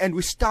the way, and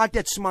we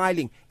started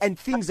smiling, and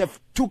things have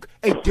took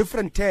a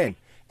different turn.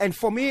 And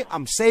for me,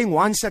 I'm saying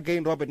once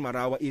again, Robert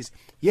Marawa,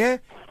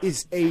 here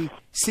is a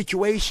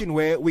situation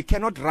where we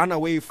cannot run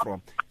away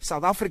from.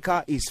 South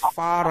Africa is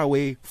far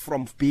away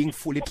from being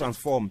fully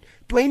transformed.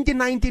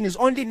 2019 is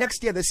only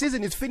next year. The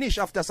season is finished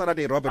after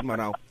Saturday, Robert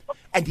Marawa.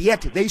 And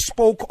yet they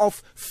spoke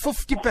of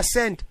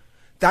 50%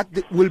 that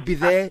will be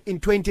there in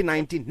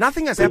 2019.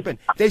 Nothing has happened.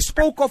 They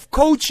spoke of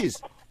coaches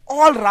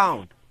all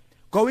round,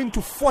 going to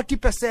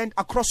 40%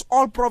 across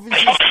all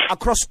provinces,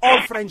 across all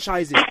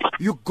franchises.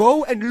 You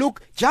go and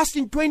look, just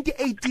in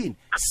 2018,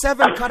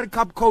 7 Currie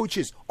Cup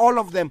coaches, all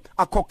of them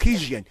are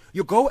Caucasian.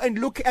 You go and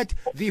look at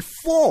the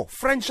 4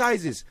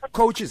 franchises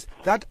coaches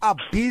that are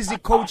busy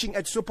coaching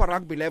at Super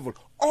Rugby level.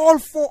 All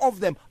 4 of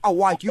them are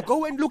white. You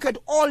go and look at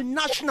all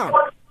national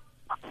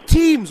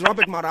teams,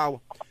 Robert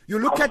Marawa. You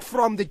look at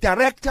from the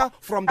director,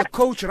 from the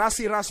coach,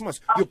 Rassie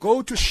Erasmus. You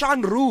go to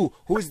Shan Roo,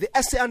 who is the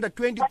SA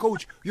Under-20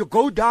 coach. You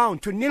go down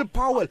to Neil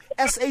Powell,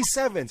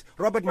 SA7s,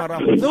 Robert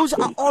Marawa. Those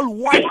are all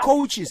white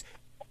coaches.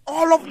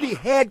 All of the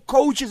head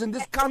coaches in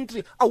this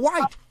country are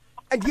white.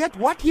 And yet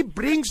what he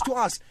brings to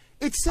us,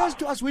 it says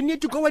to us we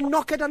need to go and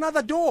knock at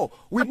another door.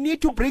 We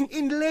need to bring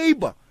in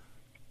labor.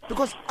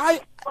 Because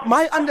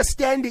my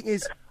understanding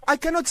is I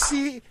cannot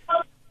see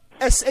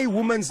SA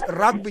women's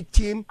rugby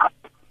team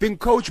being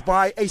coached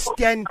by a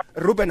Stan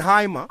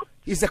Rubenheimer.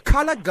 He's a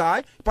colored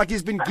guy, but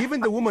he's been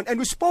given the woman. And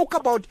we spoke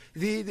about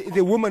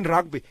the women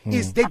rugby.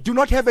 Is they do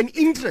not have an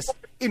interest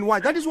in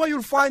white. That is why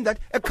you'll find that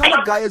a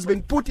colored guy has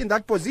been put in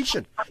that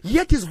position.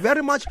 Yet he's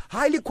very much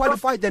highly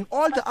qualified than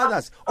all the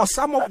others, or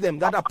some of them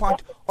that are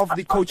part of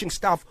the coaching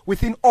staff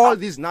within all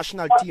these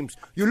national teams.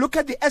 You look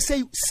at the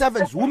SA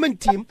Sevens women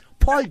team,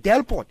 Paul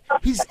Delport.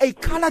 He's a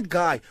colored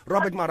guy,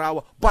 Robert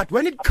Marawa. But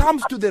when it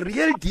comes to the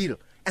real deal,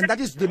 and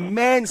that is the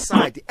men's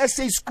side, the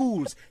SA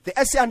schools, the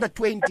SA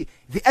Under-20,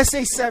 the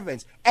SA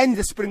Sevens, and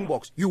the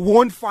Springboks. You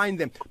won't find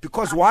them.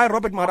 Because why,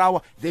 Robert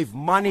Marawa? They've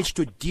managed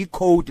to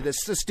decode the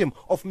system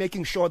of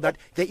making sure that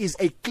there is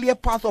a clear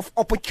path of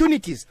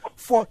opportunities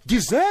for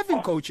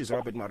deserving coaches,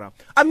 Robert Marawa.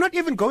 I'm not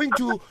even going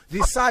to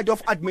the side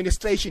of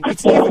administration.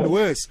 It's even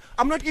worse.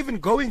 I'm not even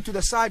going to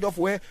the side of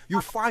where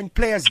you find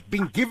players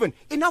being given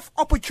enough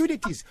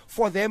opportunities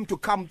for them to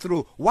come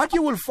through. What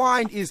you will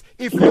find is,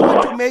 if you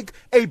want to make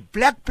a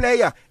black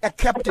player a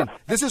captain,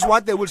 this is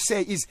what they will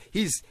say is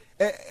he's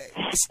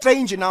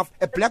strange enough,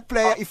 a black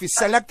player, if he's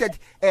selected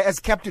as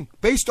captain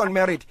based on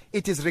merit,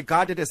 it is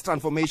regarded as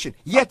transformation.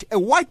 Yet a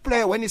white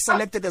player, when he's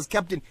selected as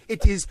captain,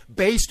 it is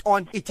based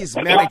on his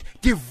merit.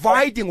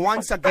 Dividing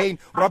once again,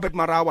 Robert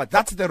Marawa,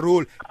 that's the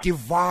rule.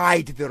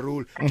 Divide the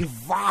rule.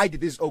 Divide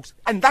these oaks.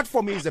 And that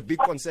for me is a big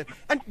concern.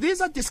 And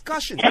these are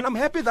discussions. And I'm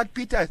happy that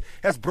Peter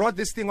has brought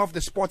this thing of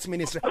the sports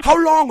ministry. How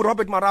long,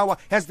 Robert Marawa,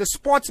 has the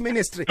sports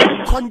ministry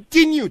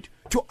continued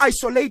to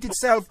isolate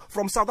itself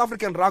from South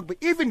African rugby,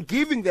 even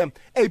giving them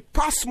a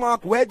pass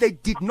mark where they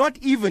did not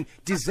even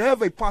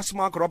deserve a pass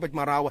mark, Robert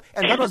Marawa?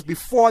 And that was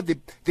before the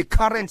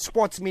current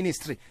sports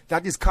ministry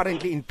that is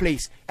currently in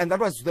place. And that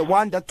was the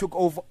one that took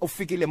over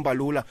Ofikile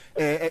Mbalula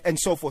and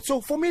so forth.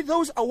 So for me,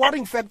 those are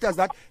worrying factors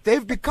that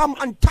they've become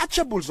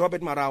untouchables,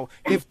 Robert Marawa.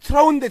 They've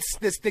thrown the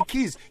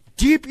keys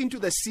deep into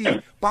the sea.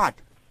 But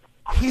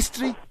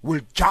history will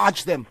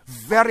judge them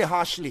very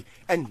harshly,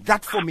 and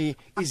that for me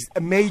is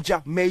a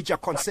major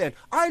concern.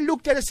 I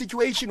looked at a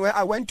situation where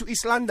I went to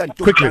East London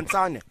to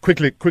Tanzania.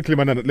 Quickly,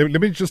 Manana,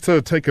 let me just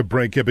take a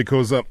break here,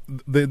 because there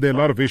are a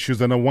lot of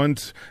issues, and I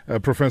want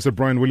Professor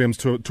Brian Williams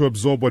to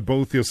absorb what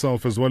both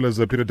yourself as well as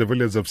Peter de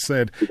Villiers have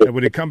said. And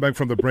when you come back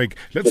from the break,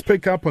 let's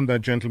pick up on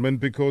that, gentlemen,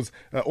 because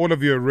all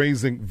of you are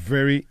raising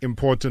very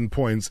important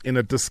points in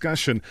a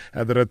discussion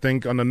that I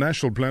think on a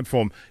national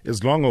platform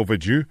is long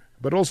overdue.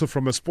 But also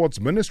from a sports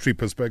ministry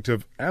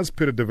perspective, as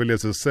Peter de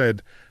Villiers has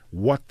said,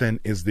 what then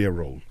is their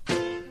role?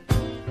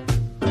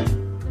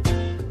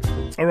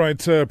 All right,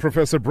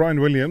 Professor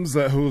Brian Williams,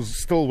 who's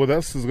still with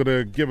us, is going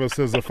to give us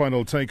his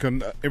final take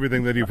on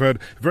everything that you've heard.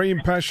 Very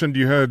impassioned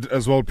you heard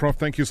as well, Prof.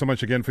 Thank you so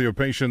much again for your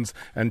patience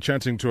and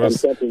chatting to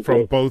us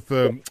from both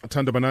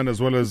Thando Manana as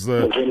well as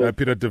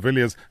Peter de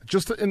Villiers.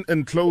 Just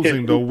in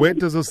closing, though, where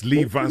does this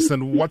leave us,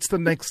 and what's the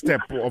next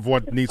step of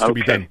what needs to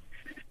be done?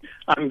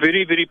 I'm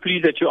very, very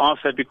pleased that you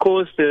asked that,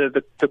 because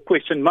the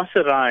question must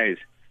arise.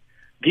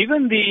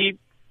 Given the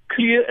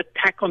clear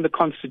attack on the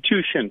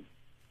Constitution,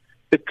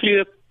 the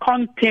clear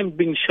contempt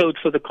being showed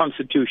for the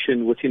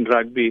Constitution within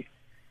rugby,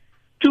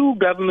 2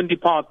 government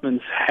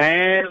departments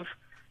have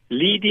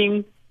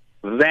leading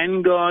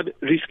vanguard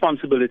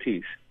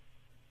responsibilities.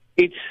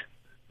 It's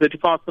the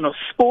Department of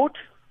Sport.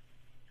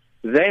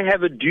 They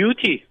have a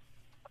duty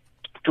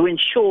to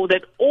ensure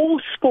that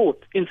all sport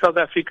in South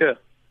Africa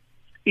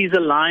is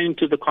aligned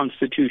to the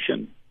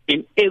Constitution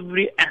in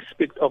every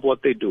aspect of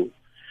what they do.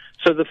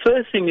 So the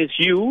first thing is,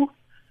 you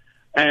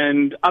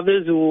and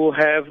others who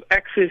have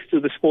access to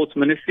the sports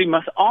ministry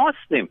must ask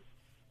them,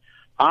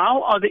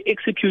 how are they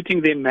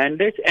executing their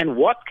mandate, and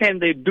what can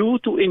they do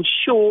to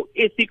ensure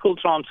ethical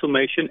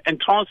transformation and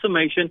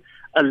transformation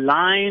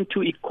aligned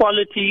to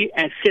equality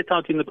as set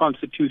out in the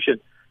Constitution?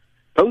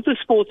 Both the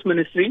sports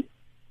ministry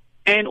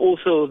and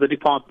also the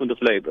Department of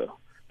Labour.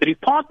 The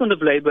Department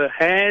of Labour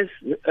has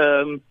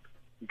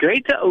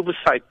greater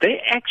oversight.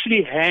 They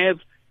actually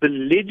have the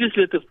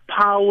legislative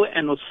power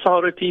and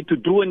authority to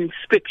do an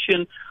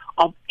inspection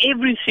of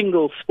every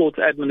single sports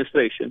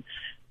administration,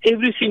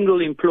 every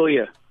single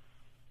employer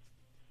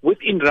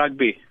within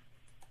rugby,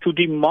 to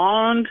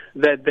demand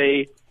that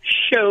they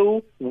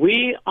show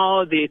where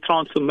are their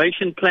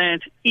transformation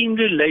plans in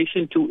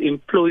relation to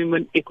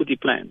employment equity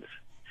plans.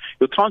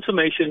 Your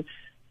transformation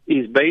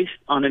is based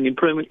on an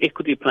employment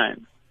equity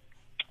plan.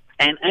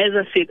 And as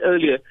I said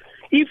earlier,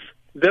 if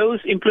those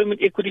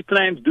employment equity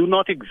plans do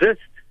not exist,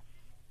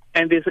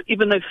 and there's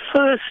even a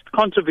first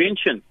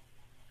contravention,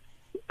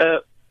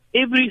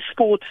 every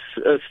sports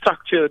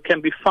structure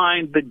can be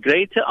fined the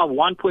greater of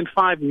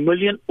 1.5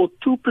 million or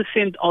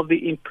 2% of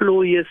the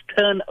employer's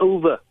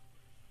turnover.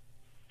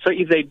 So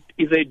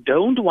if they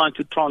don't want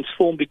to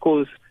transform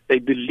because they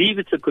believe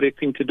it's the correct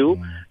thing to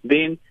do,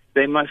 then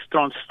they must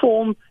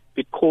transform,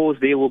 because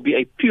there will be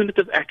a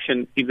punitive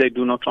action if they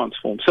do not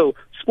transform. So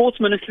Sports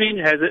Ministry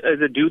has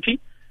a duty.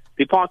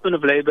 Department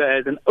of Labour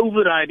has an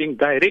overriding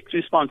direct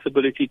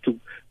responsibility to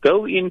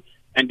go in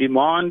and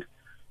demand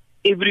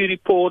every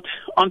report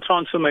on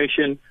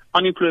transformation,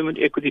 on employment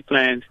equity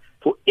plans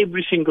for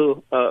every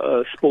single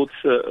sports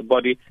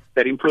body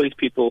that employs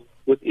people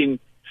within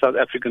South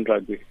African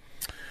rugby.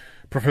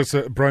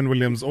 Professor Brian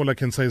Williams, all I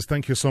can say is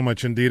thank you so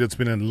much indeed. It's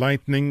been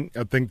enlightening.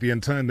 I think the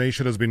entire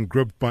nation has been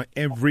gripped by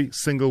every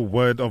single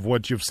word of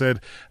what you've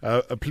said.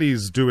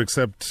 Please do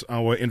accept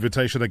our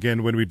invitation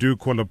again when we do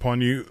call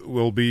upon you.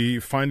 We'll be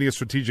finding a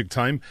strategic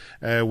time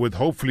with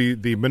hopefully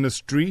the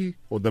ministry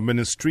or the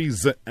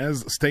ministries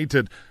as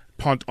stated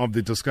part of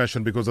the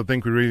discussion, because I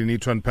think we really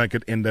need to unpack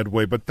it in that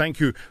way. But thank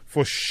you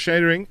for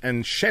sharing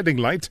and shedding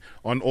light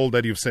on all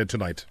that you've said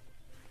tonight.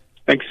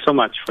 Thank you so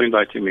much for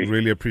inviting me.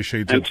 Really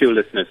appreciate it. And to your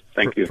listeners.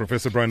 Thank you.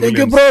 Professor Brian Thank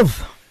Williams. you,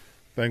 Prof.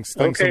 Thanks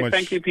Okay, so much.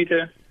 thank you,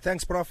 Peter.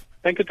 Thanks, Prof.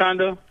 Thank you,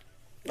 Thando.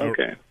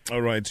 Okay.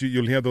 All right.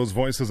 You'll hear those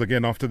voices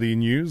again after the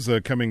news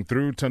coming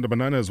through. Thando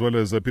Manana as well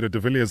as Peter de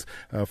Villiers,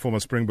 former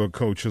Springbok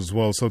coach as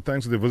well. So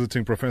thanks to the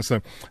visiting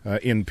professor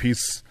in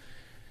Peace,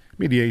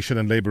 Mediation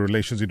and Labour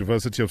Relations,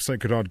 University of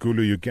Sacred Heart,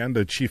 Gulu,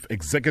 Uganda, Chief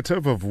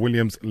Executive of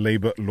Williams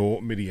Labour Law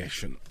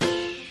Mediation.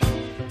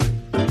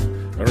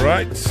 All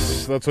right,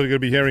 that's what you're going to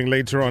be hearing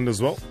later on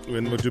as well,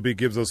 when Mutubi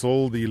gives us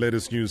all the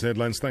latest news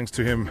headlines. Thanks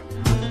to him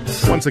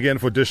once again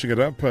for dishing it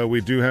up.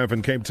 We do have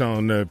in Cape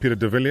Town Peter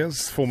de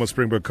Villiers, former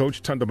Springbok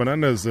coach, Thando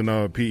Manana in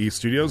our PE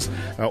studios,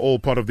 all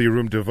part of the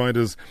Room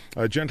Dividers.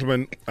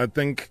 Gentlemen, I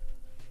think,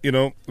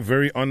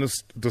 very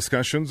honest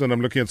discussions, and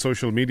I'm looking at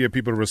social media,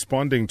 people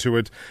responding to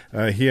it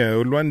here.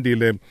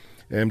 Ulwandile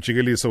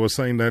Mchigilisa was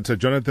saying that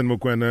Jonathan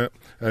Mukwena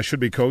should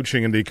be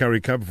coaching in the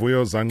Currie Cup.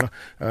 Vuyo Zanga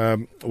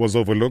was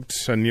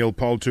overlooked, and Neil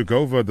Paul took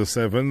over the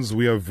Sevens.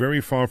 We are very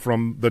far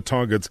from the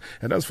targets.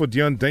 And as for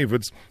Deon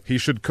Davids, he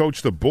should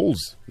coach the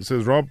Bulls. He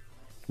says, Rob,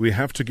 we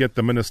have to get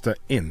the minister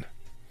in.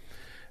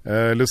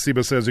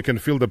 Lisiba says you can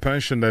feel the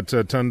passion that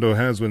Thando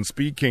has when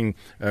speaking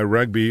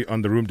rugby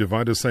on the Room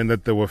Divider, saying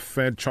that there were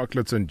fed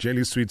chocolates and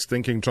jelly sweets,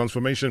 thinking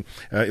transformation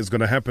is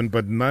going to happen,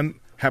 but none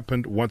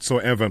happened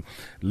whatsoever.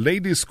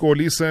 Lady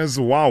Scorley says,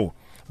 wow,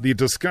 the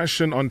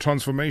discussion on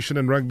transformation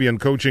in rugby and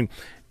coaching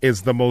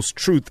is the most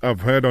truth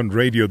I've heard on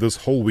radio this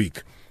whole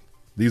week.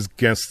 These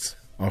guests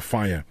are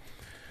fire.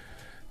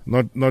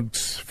 Not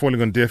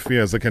falling on deaf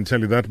ears, I can tell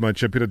you that much.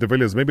 Peter de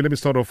Villiers, maybe let me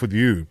start off with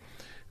you.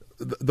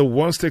 The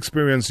worst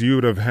experience you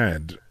would have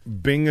had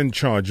being in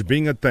charge,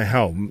 being at the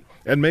helm,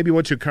 and maybe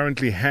what you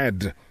currently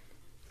had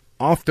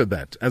after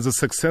that as a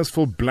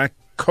successful black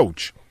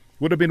coach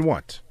would have been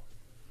what?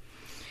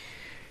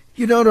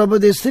 Robert,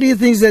 there's three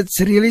things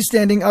that's really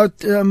standing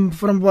out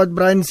from what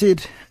Brian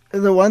said.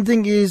 The one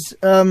thing is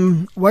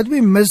what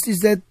we missed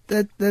is that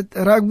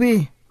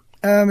rugby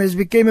has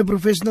become a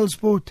professional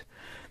sport,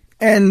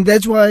 and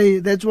that's why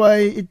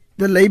the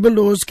labor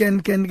laws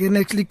can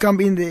actually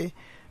come in there.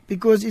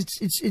 Because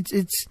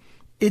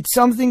it's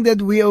something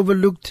that we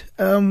overlooked.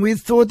 We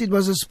thought it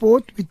was a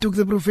sport. We took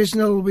the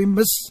professional. We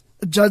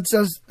misjudged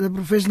the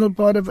professional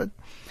part of it.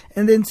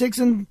 And then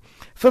Section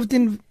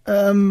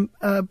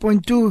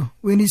 15.2,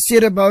 when he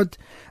said about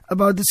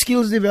the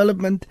skills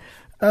development,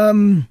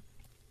 if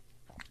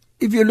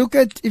you look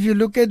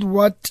at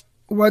what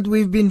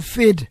we've been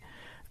fed,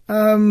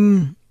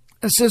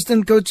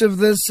 assistant coach of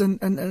this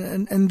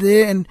and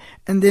there, and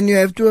then you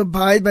have to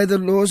abide by the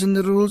laws and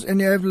the rules,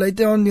 and you have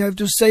later on you have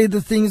to say the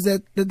things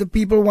that the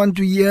people want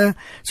to hear,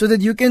 so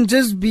that you can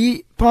just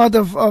be part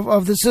of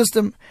the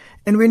system.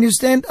 And when you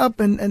stand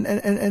up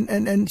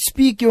and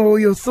speak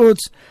your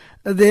thoughts,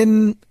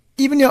 then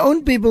even your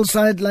own people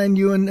sideline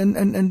you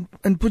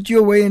and put you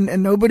away,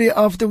 and nobody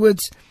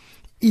afterwards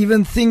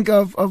even think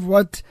of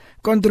what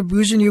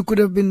contribution you could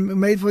have been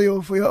made for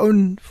your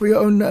own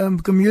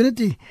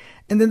community.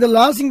 And then the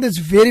last thing that's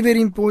very,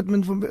 very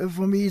important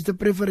for me is the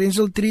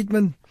preferential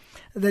treatment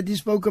that you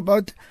spoke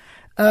about.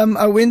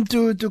 I went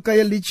to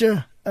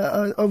Khayelitsha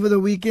over the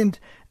weekend,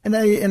 and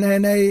I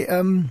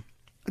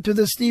to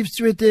the Steve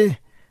Tshwete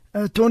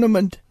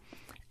tournament.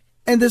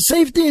 And the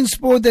safety in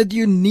sport that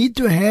you need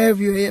to have,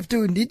 you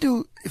need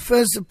to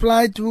first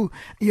apply to.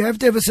 You have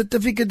to have a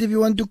certificate if you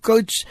want to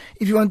coach.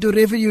 If you want to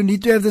referee, you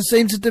need to have the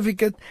same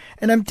certificate.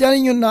 And I'm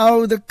telling you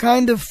now, the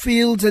kind of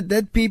fields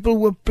that people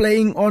were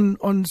playing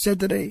on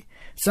Saturday,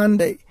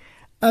 Sunday,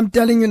 I'm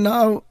telling you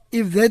now,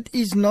 if that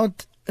is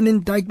not an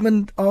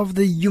indictment of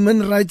the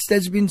human rights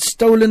that's been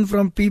stolen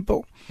from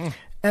people.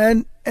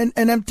 And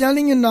I'm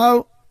telling you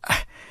now,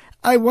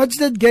 I watched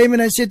that game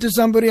and I said to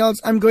somebody else,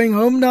 I'm going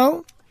home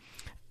now,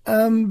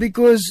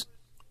 because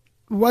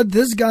what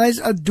these guys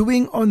are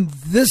doing on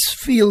this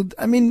field,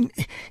 I mean,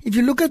 if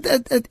you look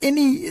at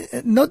any,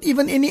 not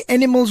even any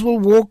animals will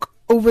walk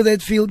over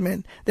that field,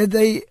 man, that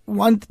they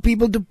want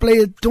people to play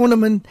a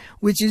tournament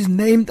which is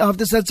named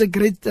after such a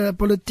great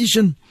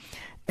politician.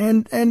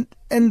 And then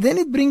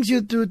it brings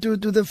you to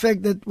the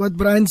fact that what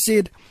Brian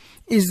said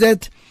is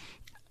that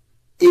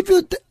if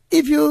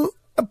you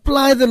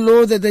apply the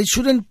law that they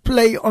shouldn't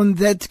play on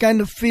that kind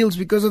of fields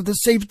because of the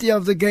safety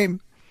of the game,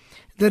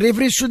 the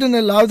referee shouldn't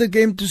allow the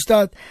game to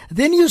start,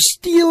 then you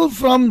steal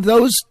from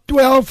those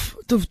 12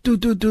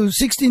 to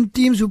 16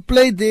 teams who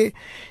played there,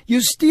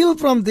 you steal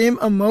from them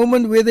a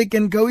moment where they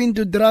can go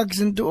into drugs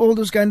and to all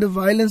those kind of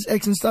violence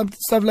acts and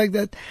stuff like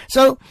that.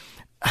 So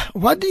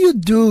what do you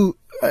do?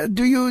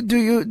 Do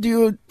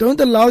you don't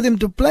allow them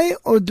to play,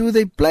 or do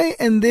they play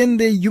and then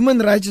their human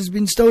rights has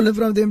been stolen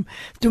from them?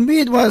 To me,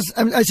 it was,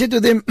 I said to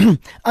them,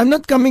 I'm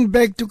not coming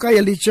back to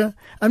Khayelitsha.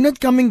 I'm not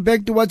coming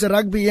back to watch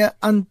rugby here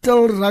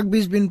until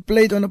rugby's been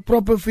played on a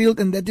proper field,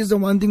 and that is the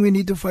one thing we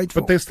need to fight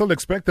for. But they still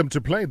expect them to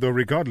play, though,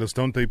 regardless,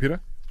 don't they, Peter?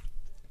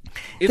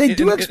 They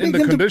do expect them to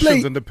play. In the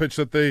conditions and the pitch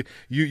that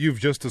you've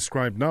just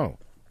described now.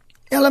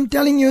 Well, I'm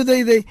telling you,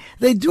 they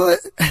do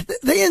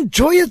it. They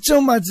enjoy it so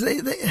much.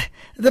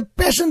 The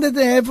passion that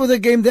they have for the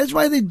game, that's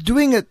why they're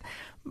doing it.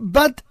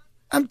 But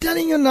I'm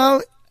telling you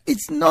now,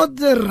 it's not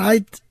the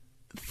right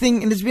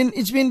thing, and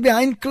it's been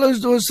behind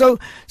closed doors. So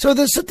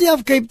the city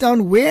of Cape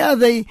Town, where are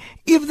they?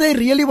 If they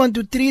really want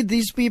to treat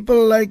these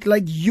people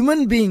like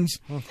human beings,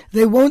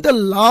 they won't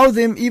allow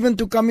them even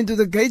to come into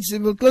the gates. They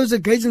will close the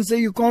gates and say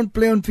you can't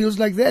play on fields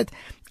like that.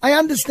 I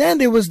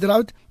understand there was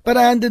drought, but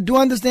I do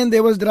understand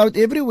there was drought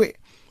everywhere.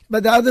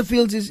 But the other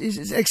fields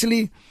is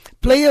actually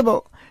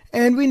playable,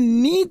 and we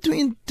need to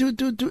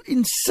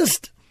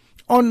insist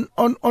on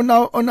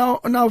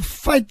our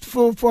fight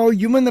for our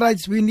human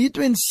rights. We need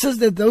to insist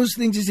that those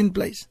things is in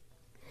place.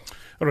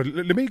 All right,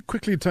 let me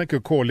quickly take a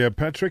call here,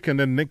 Patrick, and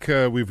then Nick.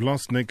 We've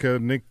lost Nick.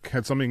 Nick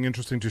had something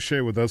interesting to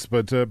share with us,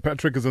 but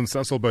Patrick is in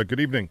Sasolburg. Good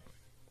evening.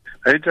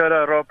 Hey,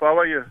 Tara, Rob, how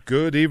are you?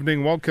 Good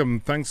evening, welcome.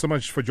 Thanks so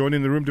much for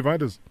joining the Room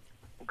Dividers.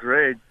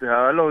 Great.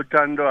 Hello,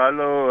 Thando.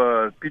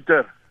 Hello,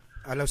 Peter.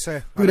 Hello,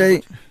 sir. Good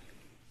day.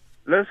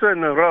 Listen,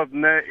 Rob,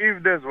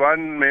 if there's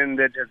one man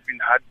that has been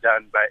hard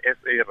done by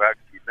SA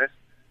Rugby,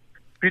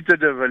 Peter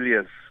de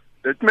Villiers.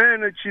 That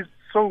man achieved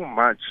so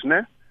much,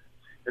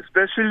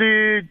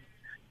 especially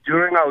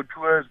during our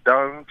tours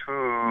down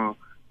to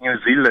New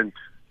Zealand.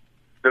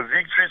 The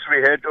victories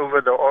we had over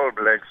the All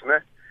Blacks.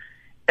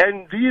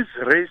 And these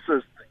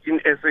racists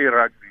in SA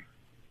Rugby,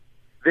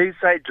 they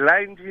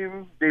sidelined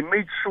him. They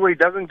made sure he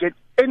doesn't get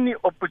any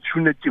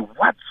opportunity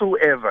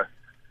whatsoever.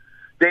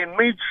 They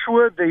made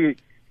sure they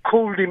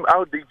called him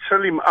out, they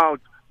chill him out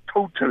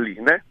totally.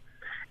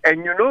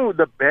 And you know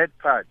the bad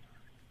part,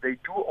 they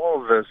do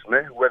all this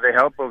with the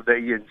help of the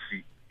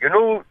ANC. You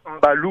know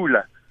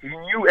Mbalula, he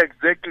knew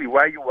exactly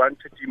why you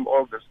wanted him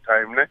all this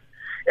time.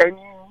 And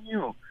he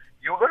knew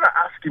you're going to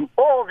ask him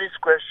all these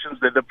questions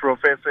that the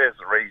professor has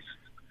raised.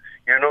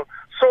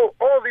 So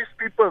all these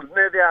people,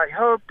 they are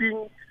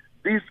helping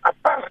these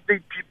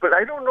apartheid people.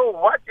 I don't know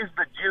what is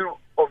the deal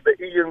of the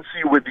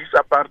ANC with these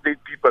apartheid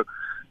people,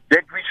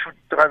 that we should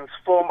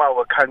transform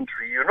our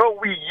country.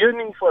 We're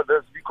yearning for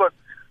this because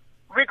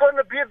we're going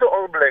to be the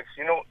All Blacks.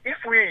 If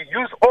we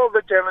use all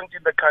the talent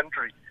in the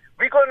country,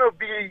 we're going to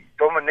be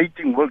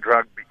dominating world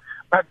rugby.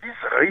 But these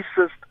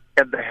racists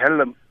at the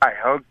helm are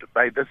held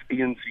by this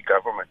ANC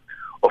government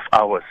of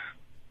ours.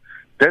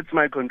 That's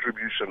my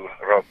contribution,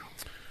 Rob.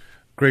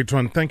 Great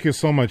one. Thank you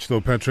so much,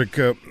 though, Patrick.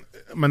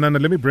 Manana,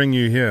 let me bring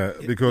you here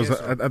because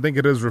yes, I think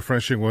it is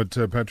refreshing what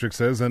Patrick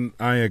says, and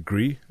I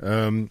agree.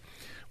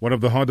 One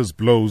of the hardest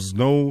blows.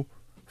 No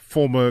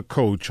former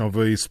coach of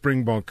a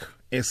Springbok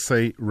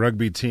SA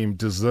rugby team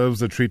deserves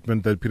the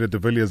treatment that Peter de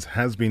Villiers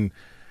has been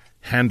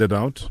handed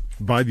out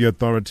by the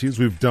authorities.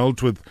 We've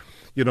dealt with,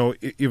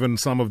 even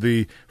some of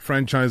the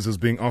franchises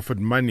being offered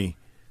money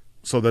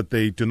so that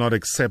they do not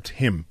accept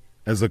him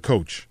as a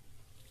coach.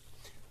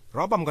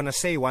 Rob, I'm going to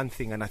say one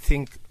thing, and I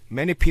think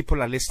many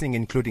people are listening,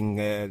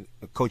 including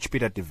Coach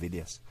Peter de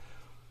Villiers.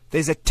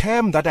 There's a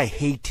term that I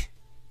hate,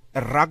 a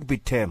rugby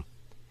term.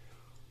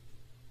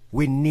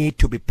 We need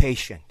to be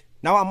patient.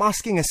 Now I'm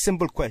asking a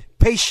simple question.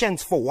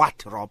 Patience for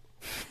what, Rob?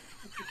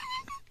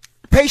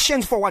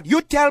 Patience for what?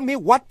 You tell me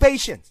what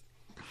patience.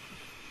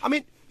 I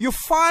mean, you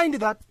find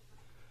that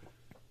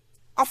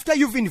after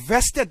you've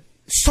invested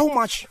so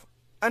much,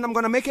 and I'm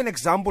going to make an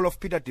example of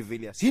Peter de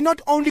Villiers. He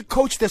not only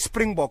coached the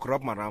Springbok,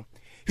 Rob Maram,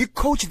 he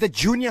coached the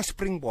junior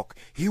Springbok.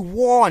 He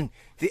won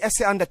the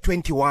SA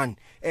Under-21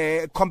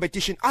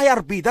 competition.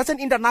 IRB, that's an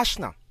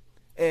international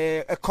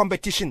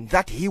competition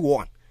that he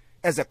won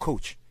as a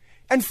coach.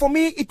 And for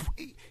me,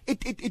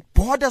 it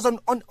borders on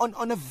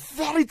a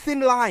very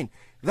thin line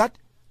that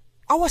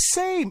our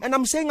same, and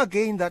I'm saying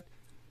again that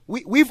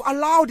we've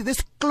allowed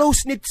this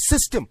close-knit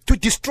system to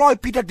destroy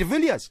Peter de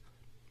Villiers,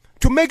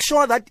 to make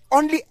sure that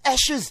only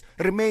ashes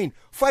remain.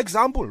 For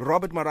example,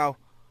 Robert Marau,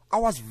 I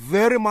was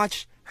very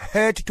much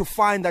hurt to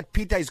find that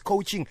Peter is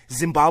coaching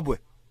Zimbabwe.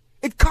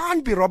 It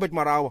can't be Robert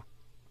Marau.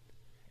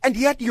 And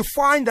yet you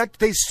find that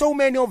there's so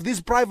many of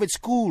these private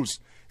schools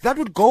that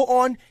would go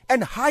on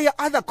and hire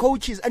other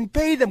coaches and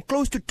pay them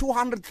close to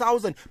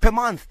 200,000 per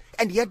month.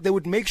 And yet they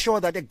would make sure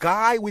that a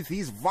guy with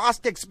his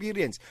vast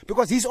experience,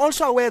 because he's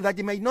also aware that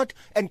he may not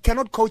and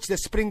cannot coach the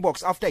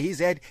Springboks after he's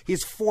had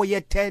his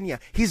 4-year tenure.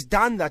 He's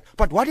done that.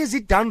 But what has he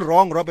done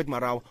wrong, Robert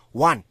Marau?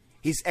 One,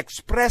 he's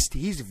expressed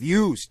his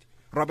views,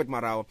 Robert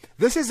Marau.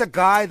 This is a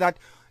guy that,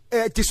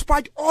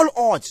 despite all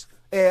odds,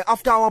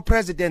 after our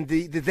president,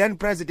 the then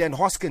president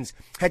Hoskins,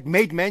 had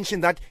made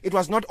mention that it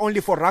was not only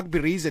for rugby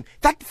reason.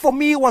 That for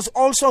me was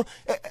also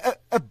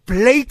a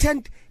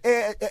blatant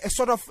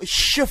sort of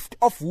shift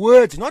of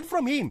words, not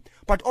from him,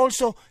 but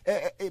also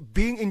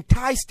being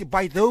enticed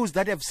by those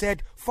that have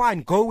said,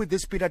 fine, go with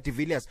this Peter de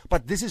Villiers,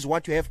 but this is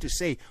what you have to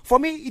say. For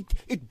me,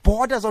 it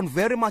borders on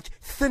very much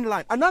thin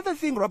line. Another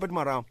thing, Robert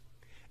Marau,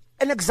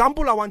 an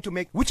example I want to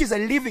make, which is a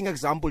living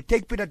example,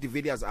 take Peter de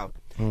Villiers out.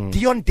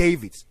 Dion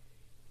Davids.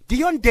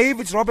 Dion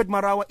Davids, Robert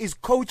Marawa, is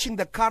coaching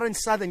the current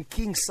Southern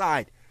Kings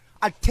side.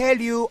 I tell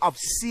you, I've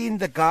seen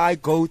the guy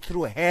go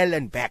through hell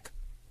and back.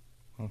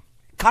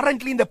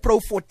 Currently in the Pro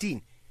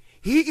 14.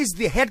 He is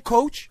the head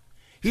coach.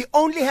 He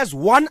only has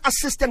one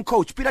assistant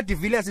coach. Peter de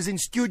Villiers is in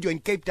studio in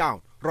Cape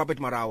Town, Robert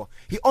Marawa.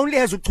 He only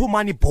has a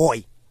two-money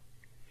boy.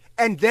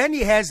 And then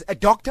he has a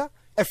doctor,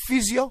 a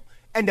physio,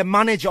 and a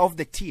manager of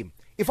the team.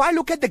 If I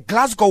look at the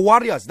Glasgow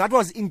Warriors, that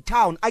was in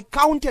town, I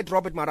counted,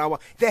 Robert Marawa,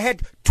 they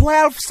had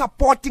 12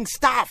 supporting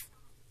staff.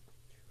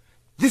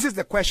 This is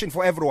the question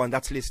for everyone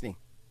that's listening.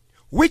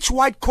 Which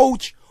white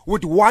coach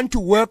would want to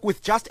work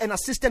with just an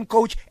assistant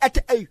coach at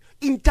an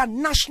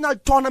international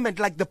tournament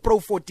like the Pro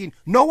 14?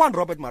 No one,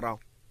 Robert Marawa.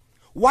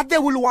 What they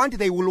will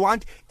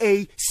want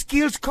a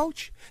skills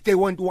coach. They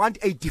won't want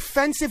a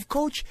defensive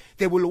coach.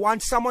 They will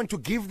want someone to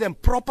give them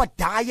proper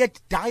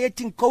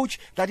dieting coach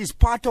that is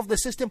part of the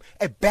system,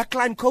 a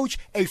backline coach,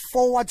 a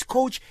forwards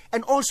coach,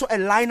 and also a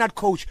line-out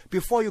coach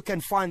before you can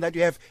find that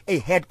you have a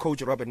head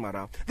coach, Robert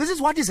Marau. This is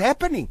what is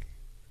happening.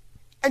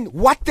 And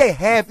what they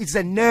have is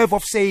a nerve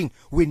of saying,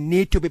 we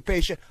need to be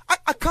patient.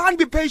 I can't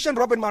be patient,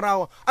 Robert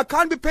Marawa. I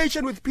can't be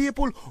patient with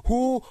people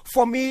who,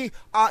 for me,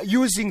 are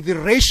using the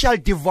racial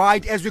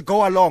divide as we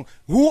go along,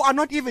 who are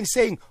not even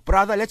saying,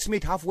 brother, let's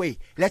meet halfway.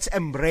 Let's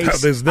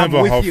embrace. There's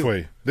never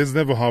halfway. There's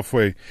never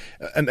halfway.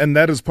 And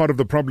that is part of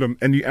the problem.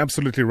 And you're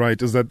absolutely right,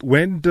 is that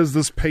when does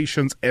this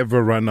patience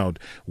ever run out?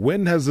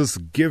 When has this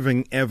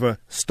giving ever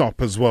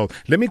stop as well?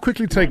 Let me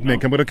quickly take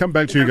Nick. I'm going to come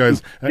back to you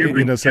guys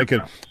in a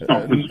second.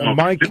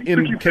 Mike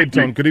in Cape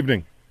Town, good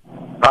evening.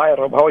 Hi,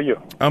 Rob. How are you?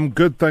 I'm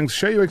good, thanks.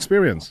 Share your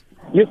experience.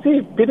 You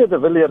see, Peter de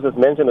Villiers has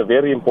mentioned a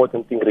very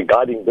important thing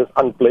regarding this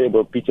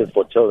unplayable pitches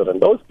for children.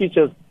 Those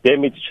pitches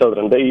damage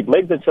children. They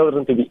make the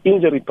children to be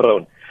injury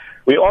prone.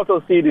 We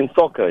also see it in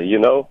soccer, you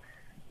know,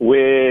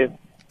 where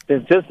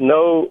there's just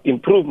no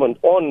improvement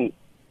on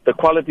the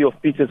quality of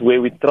pitches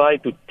where we try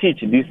to teach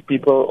these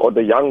people or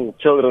the young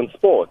children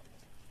sport.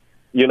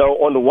 You know,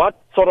 on what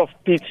sort of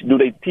pitch do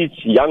they teach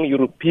young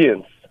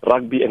Europeans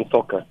rugby and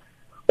soccer?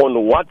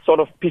 On what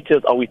sort of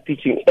pitches are we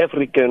teaching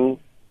African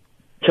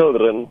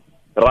children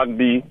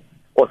rugby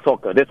or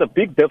soccer? There's a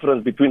big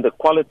difference between the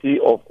quality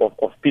of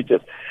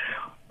pitches.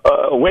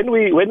 When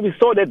we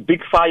saw that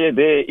big fire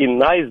there in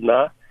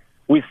Knysna,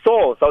 we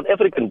saw South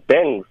African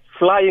banks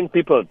flying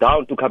people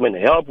down to come and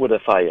help with the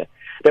fire.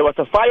 There was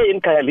a fire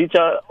in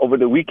Khayelitsha over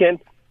the weekend.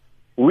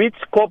 Which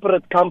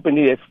corporate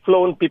company has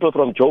flown people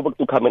from Joburg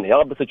to come and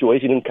help the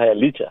situation in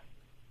Khayelitsha?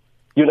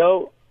 You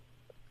know,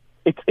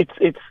 it's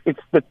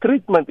the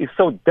treatment is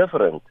so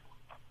different.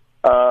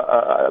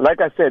 Like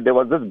I said, there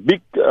was this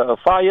big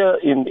fire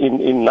in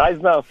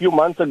Knysna a few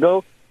months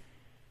ago.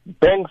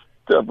 Banks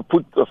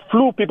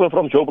flew people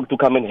from Joburg to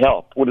come and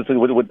help with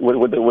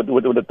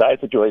the dire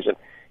situation.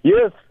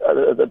 Yes,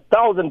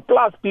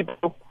 1,000+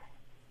 people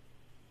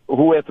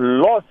who have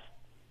lost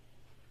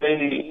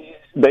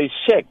their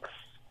shacks.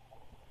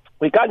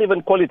 We can't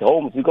even call it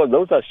homes because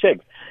those are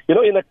shacks. You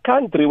know, in a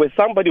country where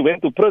somebody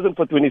went to prison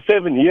for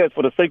 27 years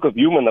for the sake of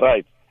human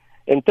rights,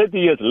 and 30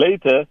 years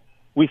later,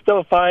 we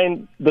still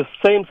find the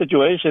same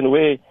situation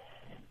where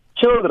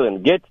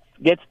children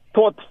get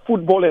taught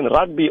football and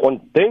rugby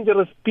on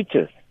dangerous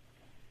pitches.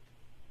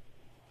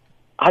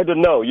 I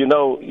don't know, you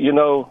know,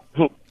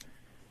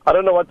 I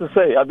don't know what to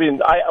say. I mean,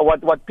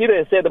 what Peter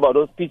has said about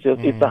those pitches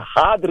is a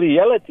hard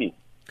reality.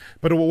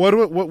 But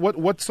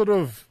what sort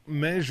of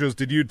measures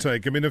did you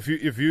take? I mean, if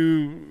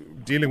you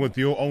dealing with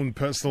your own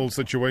personal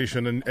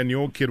situation and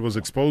your kid was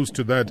exposed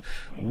to that,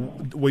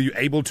 were you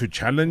able to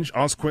challenge,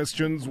 ask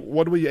questions?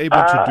 What were you able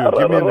to do?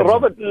 Give me an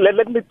Robert,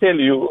 let me tell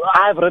you,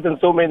 I've written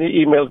so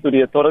many emails to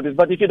the authorities,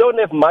 but if you don't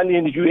have money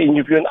and if you're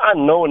an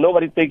unknown,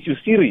 nobody takes you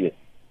serious.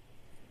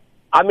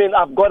 I mean,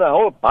 I've got a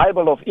whole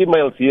Bible of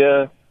emails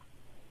here.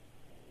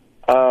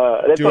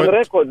 That's on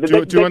record.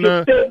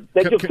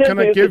 Can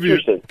I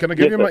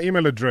give you my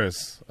email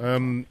address?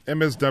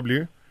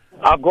 MSW.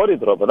 I've got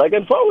it, Robert. I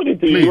can forward it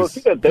to you. Please, You will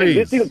see that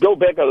these things go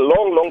back a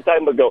long, long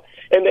time ago.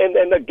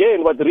 And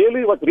again, what's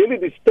really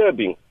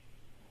disturbing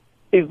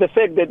is the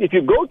fact that if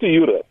you go to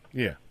Europe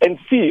and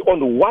see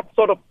on what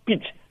sort of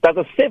pitch does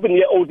a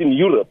 7-year-old in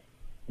Europe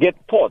get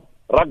taught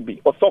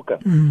rugby or soccer,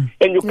 and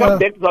you come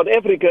back to South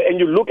Africa and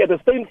you look at the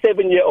same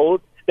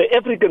 7-year-old, the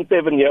African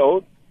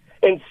 7-year-old,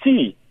 and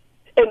see,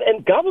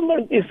 and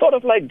government is sort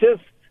of like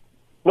just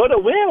not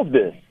aware of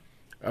this.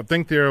 I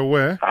think they're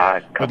aware,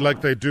 but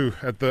like they do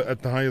at the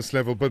highest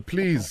level. But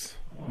please,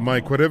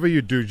 Mike, whatever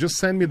you do, just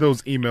send me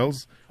those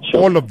emails,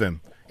 all of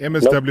them,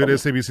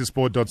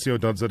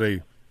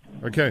 msw@sabcsport.co.za.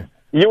 Okay.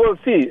 You will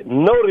see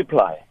no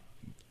reply.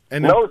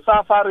 And no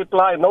SAFA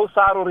reply, no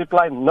SARO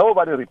reply,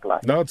 nobody reply.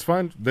 No, it's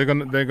fine. They're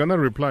gonna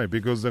reply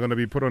because they're gonna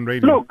be put on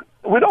radio. Look,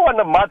 we don't want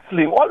to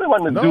mudsling. All we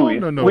want to do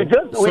is we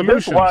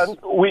just want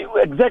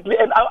exactly.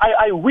 And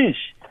I wish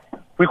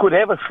we could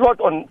have a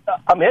slot on.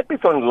 I'm happy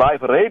it's on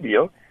live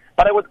radio,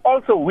 but I would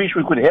also wish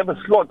we could have a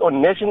slot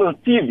on national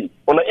TV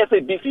on the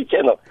SABC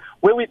channel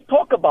where we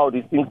talk about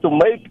these things to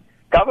make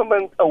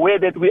government aware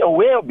that we're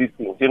aware of these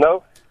things. You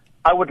know,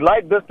 I would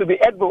like this to be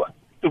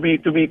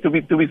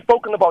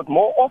spoken about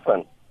more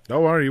often.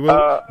 Don't worry,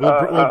 we'll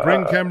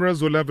bring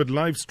cameras, we'll have it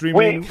live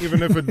streaming,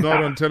 even if it's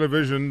not on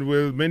television,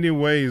 with many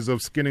ways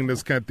of skinning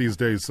this cat these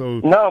days. So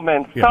no,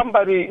 man,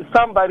 somebody,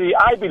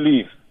 I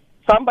believe,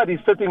 somebody's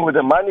sitting with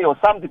the money or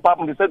some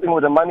department is sitting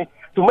with the money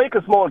to make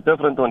a small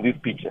difference on this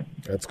picture.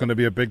 That's going to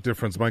be a big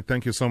difference, Mike.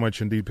 Thank you so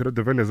much indeed. Peter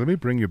de Villiers, let me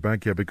bring you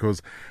back here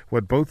because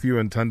what both you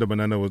and Thando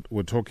Manana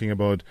were talking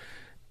about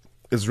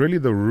is really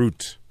the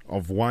root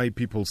of why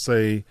people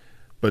say,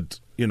 but,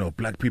 you know,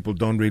 black people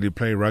don't really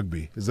play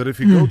rugby, is that if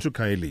you go to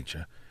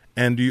Khayelitsha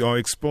and you are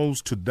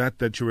exposed to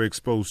that you were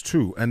exposed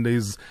to, and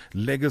there's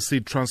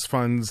legacy trust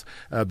funds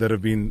that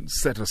have been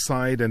set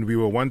aside, and we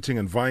were wanting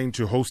and vying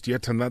to host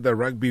yet another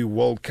Rugby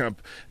World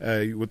Cup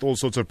with all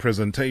sorts of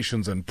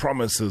presentations and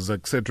promises,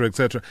 etc.,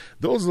 etc.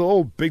 Those are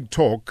all big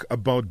talk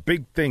about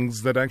big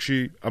things that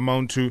actually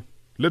amount to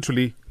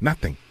literally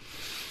nothing.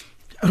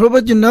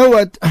 Robert, you know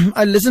what?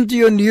 I listened to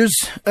your news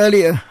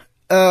earlier.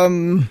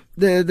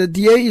 The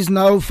DA is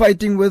now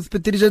fighting with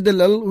Patricia de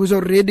Lille, who's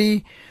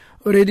already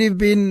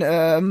been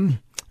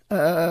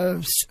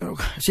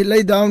she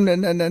laid down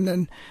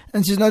and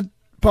she's not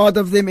part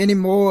of them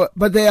anymore.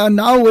 But they are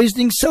now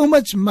wasting so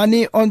much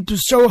money on to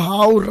show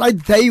how right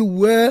they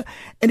were,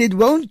 and it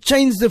won't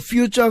change the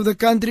future of the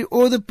country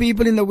or the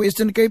people in the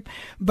Western Cape.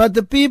 But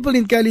the people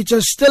in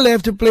Khayelitsha still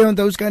have to play on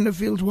those kind of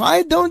fields.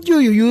 Why don't you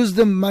use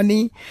the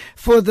money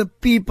for the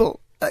people?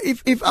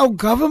 If our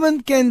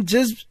government can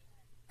just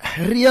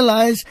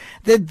realize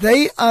that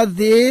they are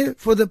there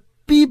for the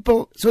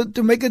people, so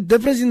to make a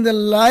difference in the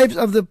lives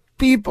of the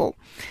people.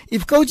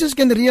 If coaches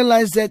can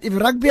realize that, if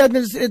rugby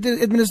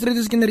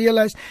administrators can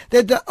realize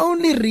that the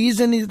only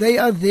reason is they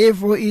are there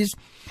for is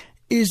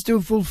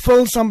to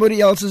fulfill somebody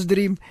else's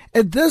dream.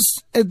 At this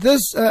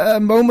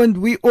moment,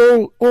 we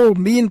all,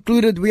 me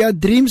included, we are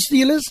dream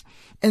stealers.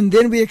 And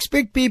then we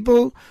expect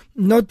people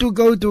not to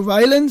go to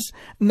violence,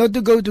 not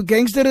to go to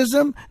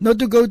gangsterism, not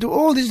to go to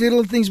all these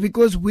little things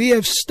because we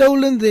have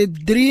stolen their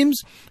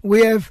dreams.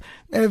 We have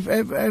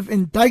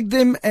indicted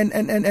them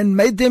and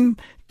made them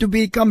to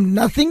become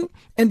nothing.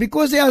 And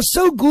because they are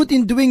so good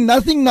in doing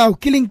nothing now,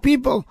 killing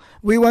people,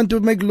 we want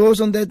to make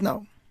laws on that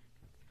now.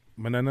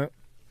 Manana,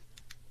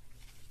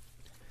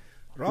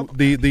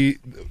 Rob?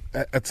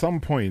 At some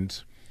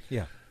point,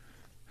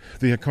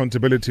 the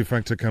accountability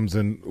factor comes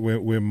in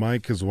where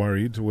Mike is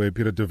worried, where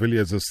Peter de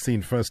Villiers has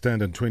seen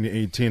firsthand in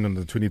 2018 on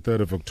the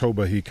 23rd of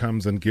October. He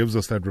comes and gives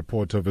us that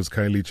report of his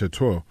Khayelitsha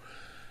tour.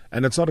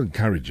 And it's not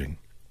encouraging.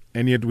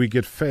 And yet we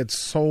get fed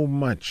so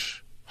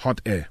much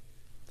hot air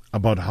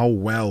about how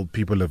well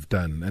people have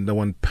done. And they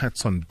want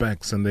pats on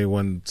backs and they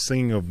want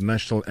singing of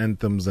national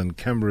anthems and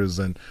cameras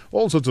and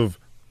all sorts of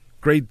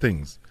great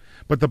things.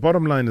 But the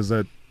bottom line is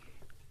that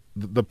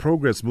the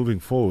progress moving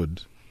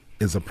forward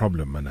is a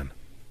problem, Manan.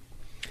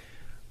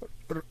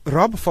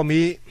 Rob, for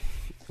me,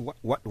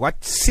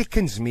 what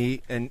sickens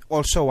me and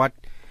also what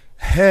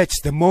hurts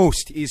the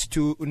most is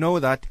to know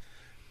that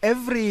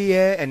every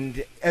year,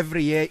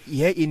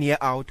 year in, year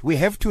out, we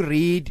have to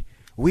read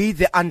with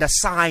the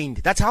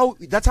undersigned. That's how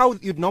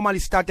you'd normally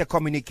start a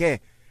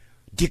communique.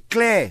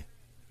 Declare.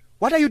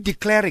 What are you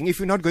declaring if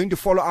you're not going to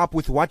follow up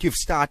with what you've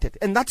started?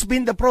 And that's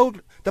been the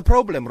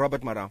problem,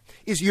 Robert Mara,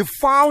 is you've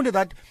found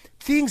that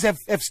things have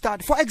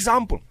started. For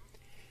example,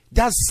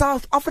 does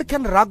South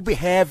African rugby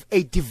have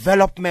a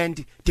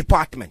development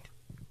department?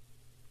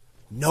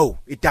 No,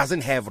 it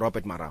doesn't have,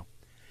 Robert Mara.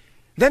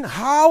 Then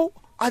how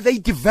are they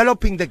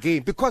developing the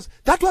game? Because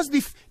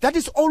that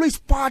is always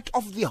part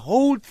of the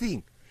whole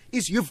thing.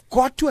 Is you've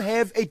got to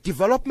have a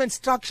development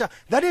structure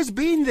that has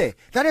been there,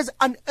 that has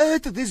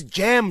unearthed these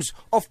gems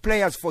of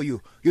players for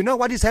you. You know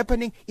what is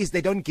happening is they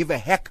don't give a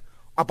heck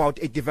about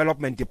a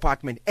development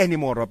department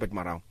anymore, Robert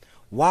Mara.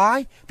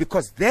 Why?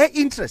 Because their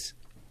interest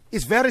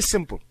is very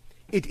simple.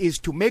 it is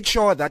to make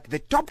sure that the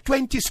top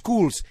 20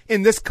 schools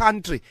in this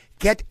country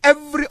get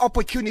every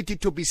opportunity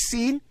to be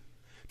seen,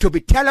 to be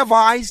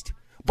televised.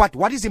 But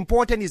what is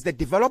important is the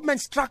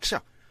development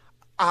structure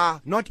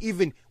are not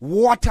even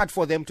watered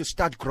for them to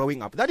start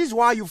growing up. That is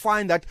why you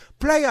find that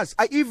players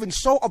are even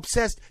so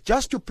obsessed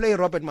just to play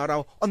Robert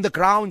Marau on the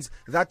grounds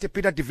that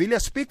Peter de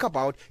Villiers speak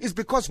about, is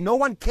because no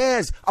one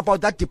cares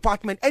about that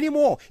department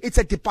anymore. It's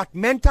a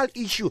departmental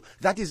issue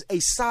that is a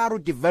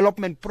SARU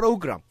development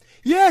program.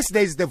 Yes,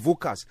 there's the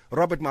VUCAs,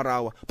 Robert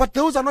Marau, but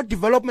those are not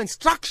development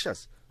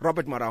structures.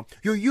 Robert Marau,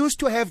 you used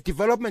to have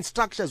development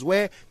structures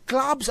where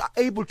clubs are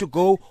able to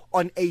go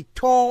on a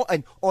tour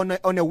and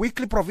on a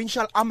weekly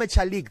provincial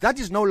amateur league. That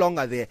is no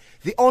longer there.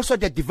 Also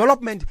the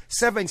development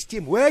sevens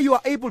team, where you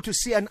are able to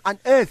see and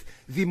unearth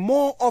the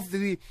more of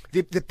the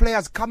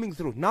players coming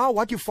through. Now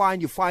what you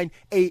find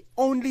a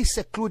only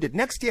secluded.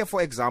 Next year,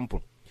 for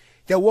example,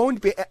 there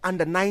won't be a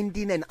under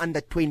 19 and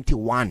under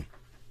 21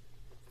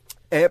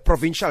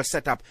 provincial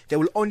setup. There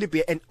will only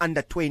be an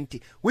under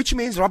 20, which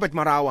means, Robert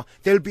Marawa,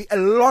 there will be a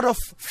lot of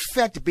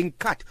fat being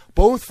cut,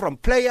 both from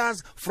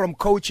players, from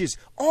coaches.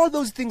 All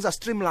those things are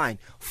streamlined.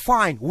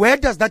 Fine. Where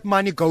does that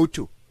money go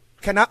to?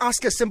 Can I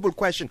ask a simple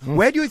question?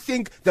 Where do you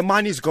think the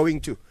money is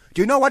going to?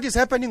 Do you know what is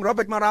happening,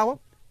 Robert Marawa?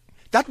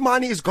 That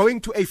money is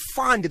going to a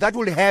fund that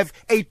will have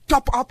a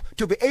top-up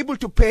to be able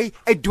to pay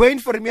a Dwayne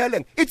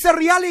Vermeulen. It's a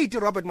reality,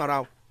 Robert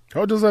Marawa.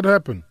 How does that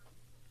happen?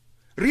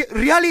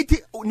 Reality,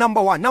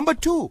 number one. Number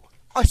two,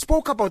 I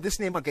spoke about this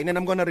name again, and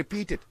I'm going to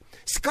repeat it.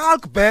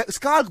 Skalk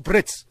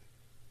Brits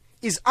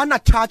is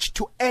unattached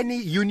to any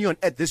union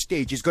at this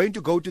stage. He's going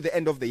to go to the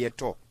end of the year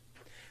tour.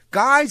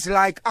 Guys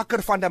like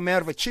Akker van der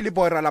Merwe, Chili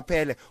Boy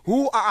Ralapele,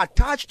 who are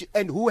attached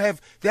and who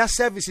have their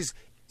services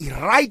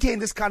right here in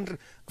this country.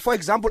 For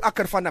example,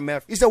 Akker van der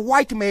Merwe is a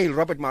white male,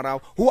 Robert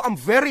Marau, who I'm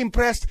very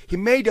impressed. He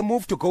made a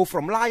move to go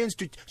from Lions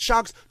to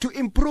Sharks to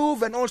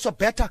improve and also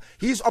better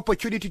his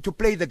opportunity to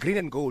play the green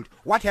and gold.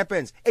 What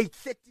happens? A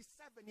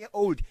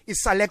 37-year-old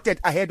is selected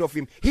ahead of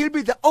him. He'll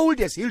be the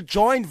oldest. He'll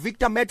join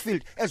Victor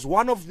Matfield as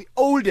one of the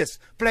oldest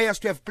players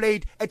to have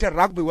played at a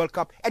Rugby World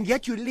Cup. And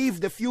yet you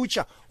leave the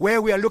future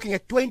where we are looking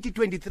at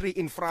 2023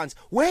 in France.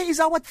 Where is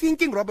our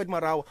thinking, Robert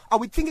Marau? Are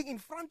we thinking in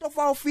front of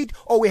our feet,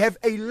 or we have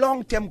a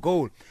long-term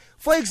goal?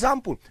 For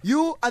example,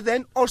 you are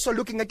then also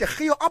looking at the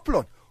Gio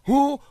Aplon,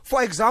 who,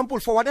 for example,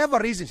 for whatever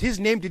reason,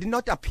 his name did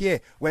not appear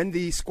when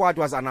the squad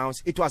was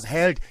announced. It was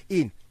held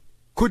in.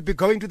 Could be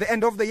going to the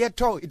end of the year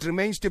tour. It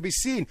remains to be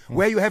seen.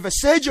 Where you have a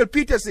Sergio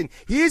Peterson.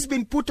 He's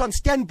been put on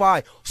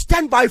standby.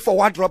 Standby for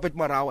what, Robert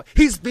Marawa?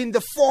 He's been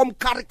the form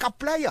Karika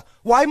player.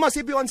 Why must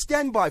he be on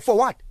standby? For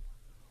what?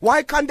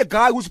 Why can't the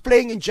guy who's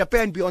playing in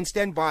Japan be on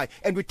standby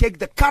and we take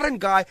the current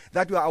guy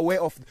that we are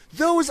aware of?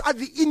 Those are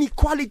the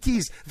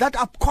inequalities that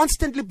are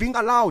constantly being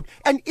allowed.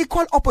 An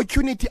equal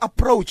opportunity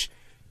approach,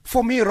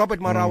 for me,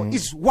 Robert Marawa,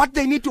 is what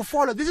they need to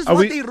follow. This is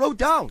what they wrote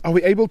down. Are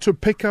we able to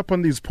pick up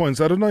on these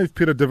points? I don't know if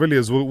Peter de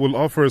Villiers will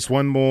offer us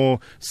one more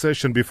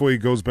session before he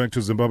goes back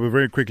to Zimbabwe.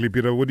 Very quickly,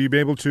 Peter, would you be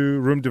able to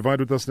room divide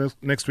with us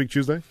next week,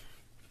 Tuesday?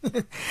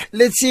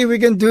 Let's see if we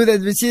can do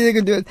that. Let's see if we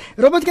can do it.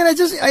 Robert, can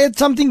I add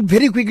something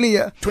very quickly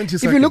here? 20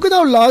 seconds. If you look at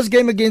our last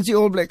game against the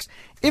All Blacks,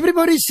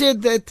 everybody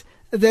said that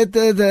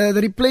the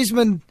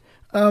replacement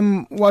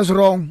was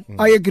wrong.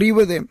 I agree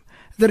with them.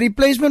 The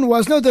replacement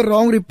was not the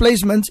wrong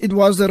replacement, it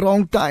was the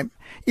wrong time.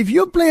 If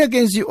you play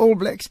against the All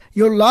Blacks,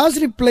 your last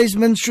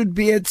replacement should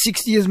be at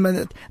 60th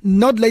minute,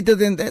 not later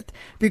than that,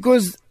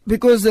 because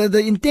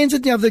the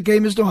intensity of the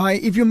game is too high.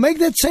 If you make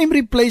that same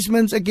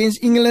replacements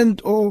against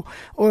England or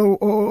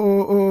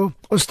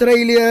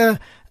Australia,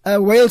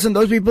 Wales and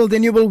those people,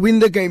 then you will win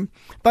the game.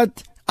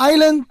 But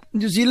Ireland,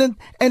 New Zealand,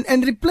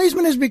 and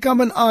replacement has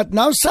become an art.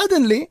 Now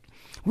suddenly,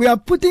 we are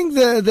putting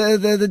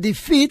the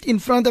defeat in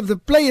front of the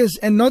players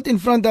and not in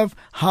front of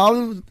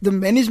how the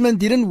management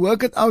didn't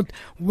work it out,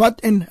 what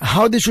and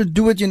how they should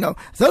do it, you know.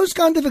 Those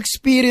kind of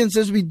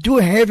experiences we do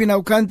have in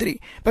our country,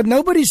 but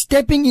nobody's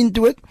stepping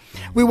into it.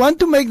 We want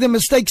to make the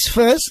mistakes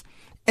first,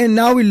 and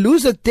now we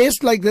lose a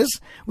test like this.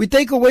 We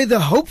take away the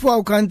hope for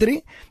our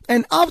country,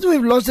 and after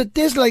we've lost a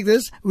test like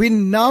this, we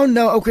now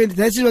know, okay,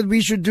 that's what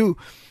we should do.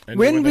 And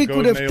when we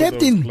could have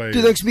tapped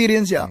into the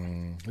experience,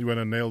 You want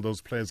to nail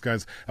those players,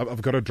 guys.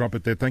 I've got to drop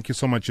it there. Thank you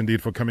so much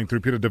indeed for coming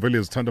through. Peter de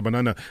Villiers, Thando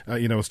Manana,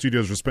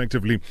 studios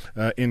respectively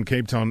in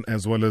Cape Town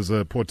as well as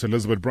Port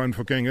Elizabeth. Brian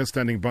Fokeng is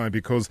standing by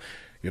because,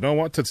 you know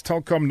what, it's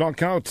Telkom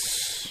Knockout.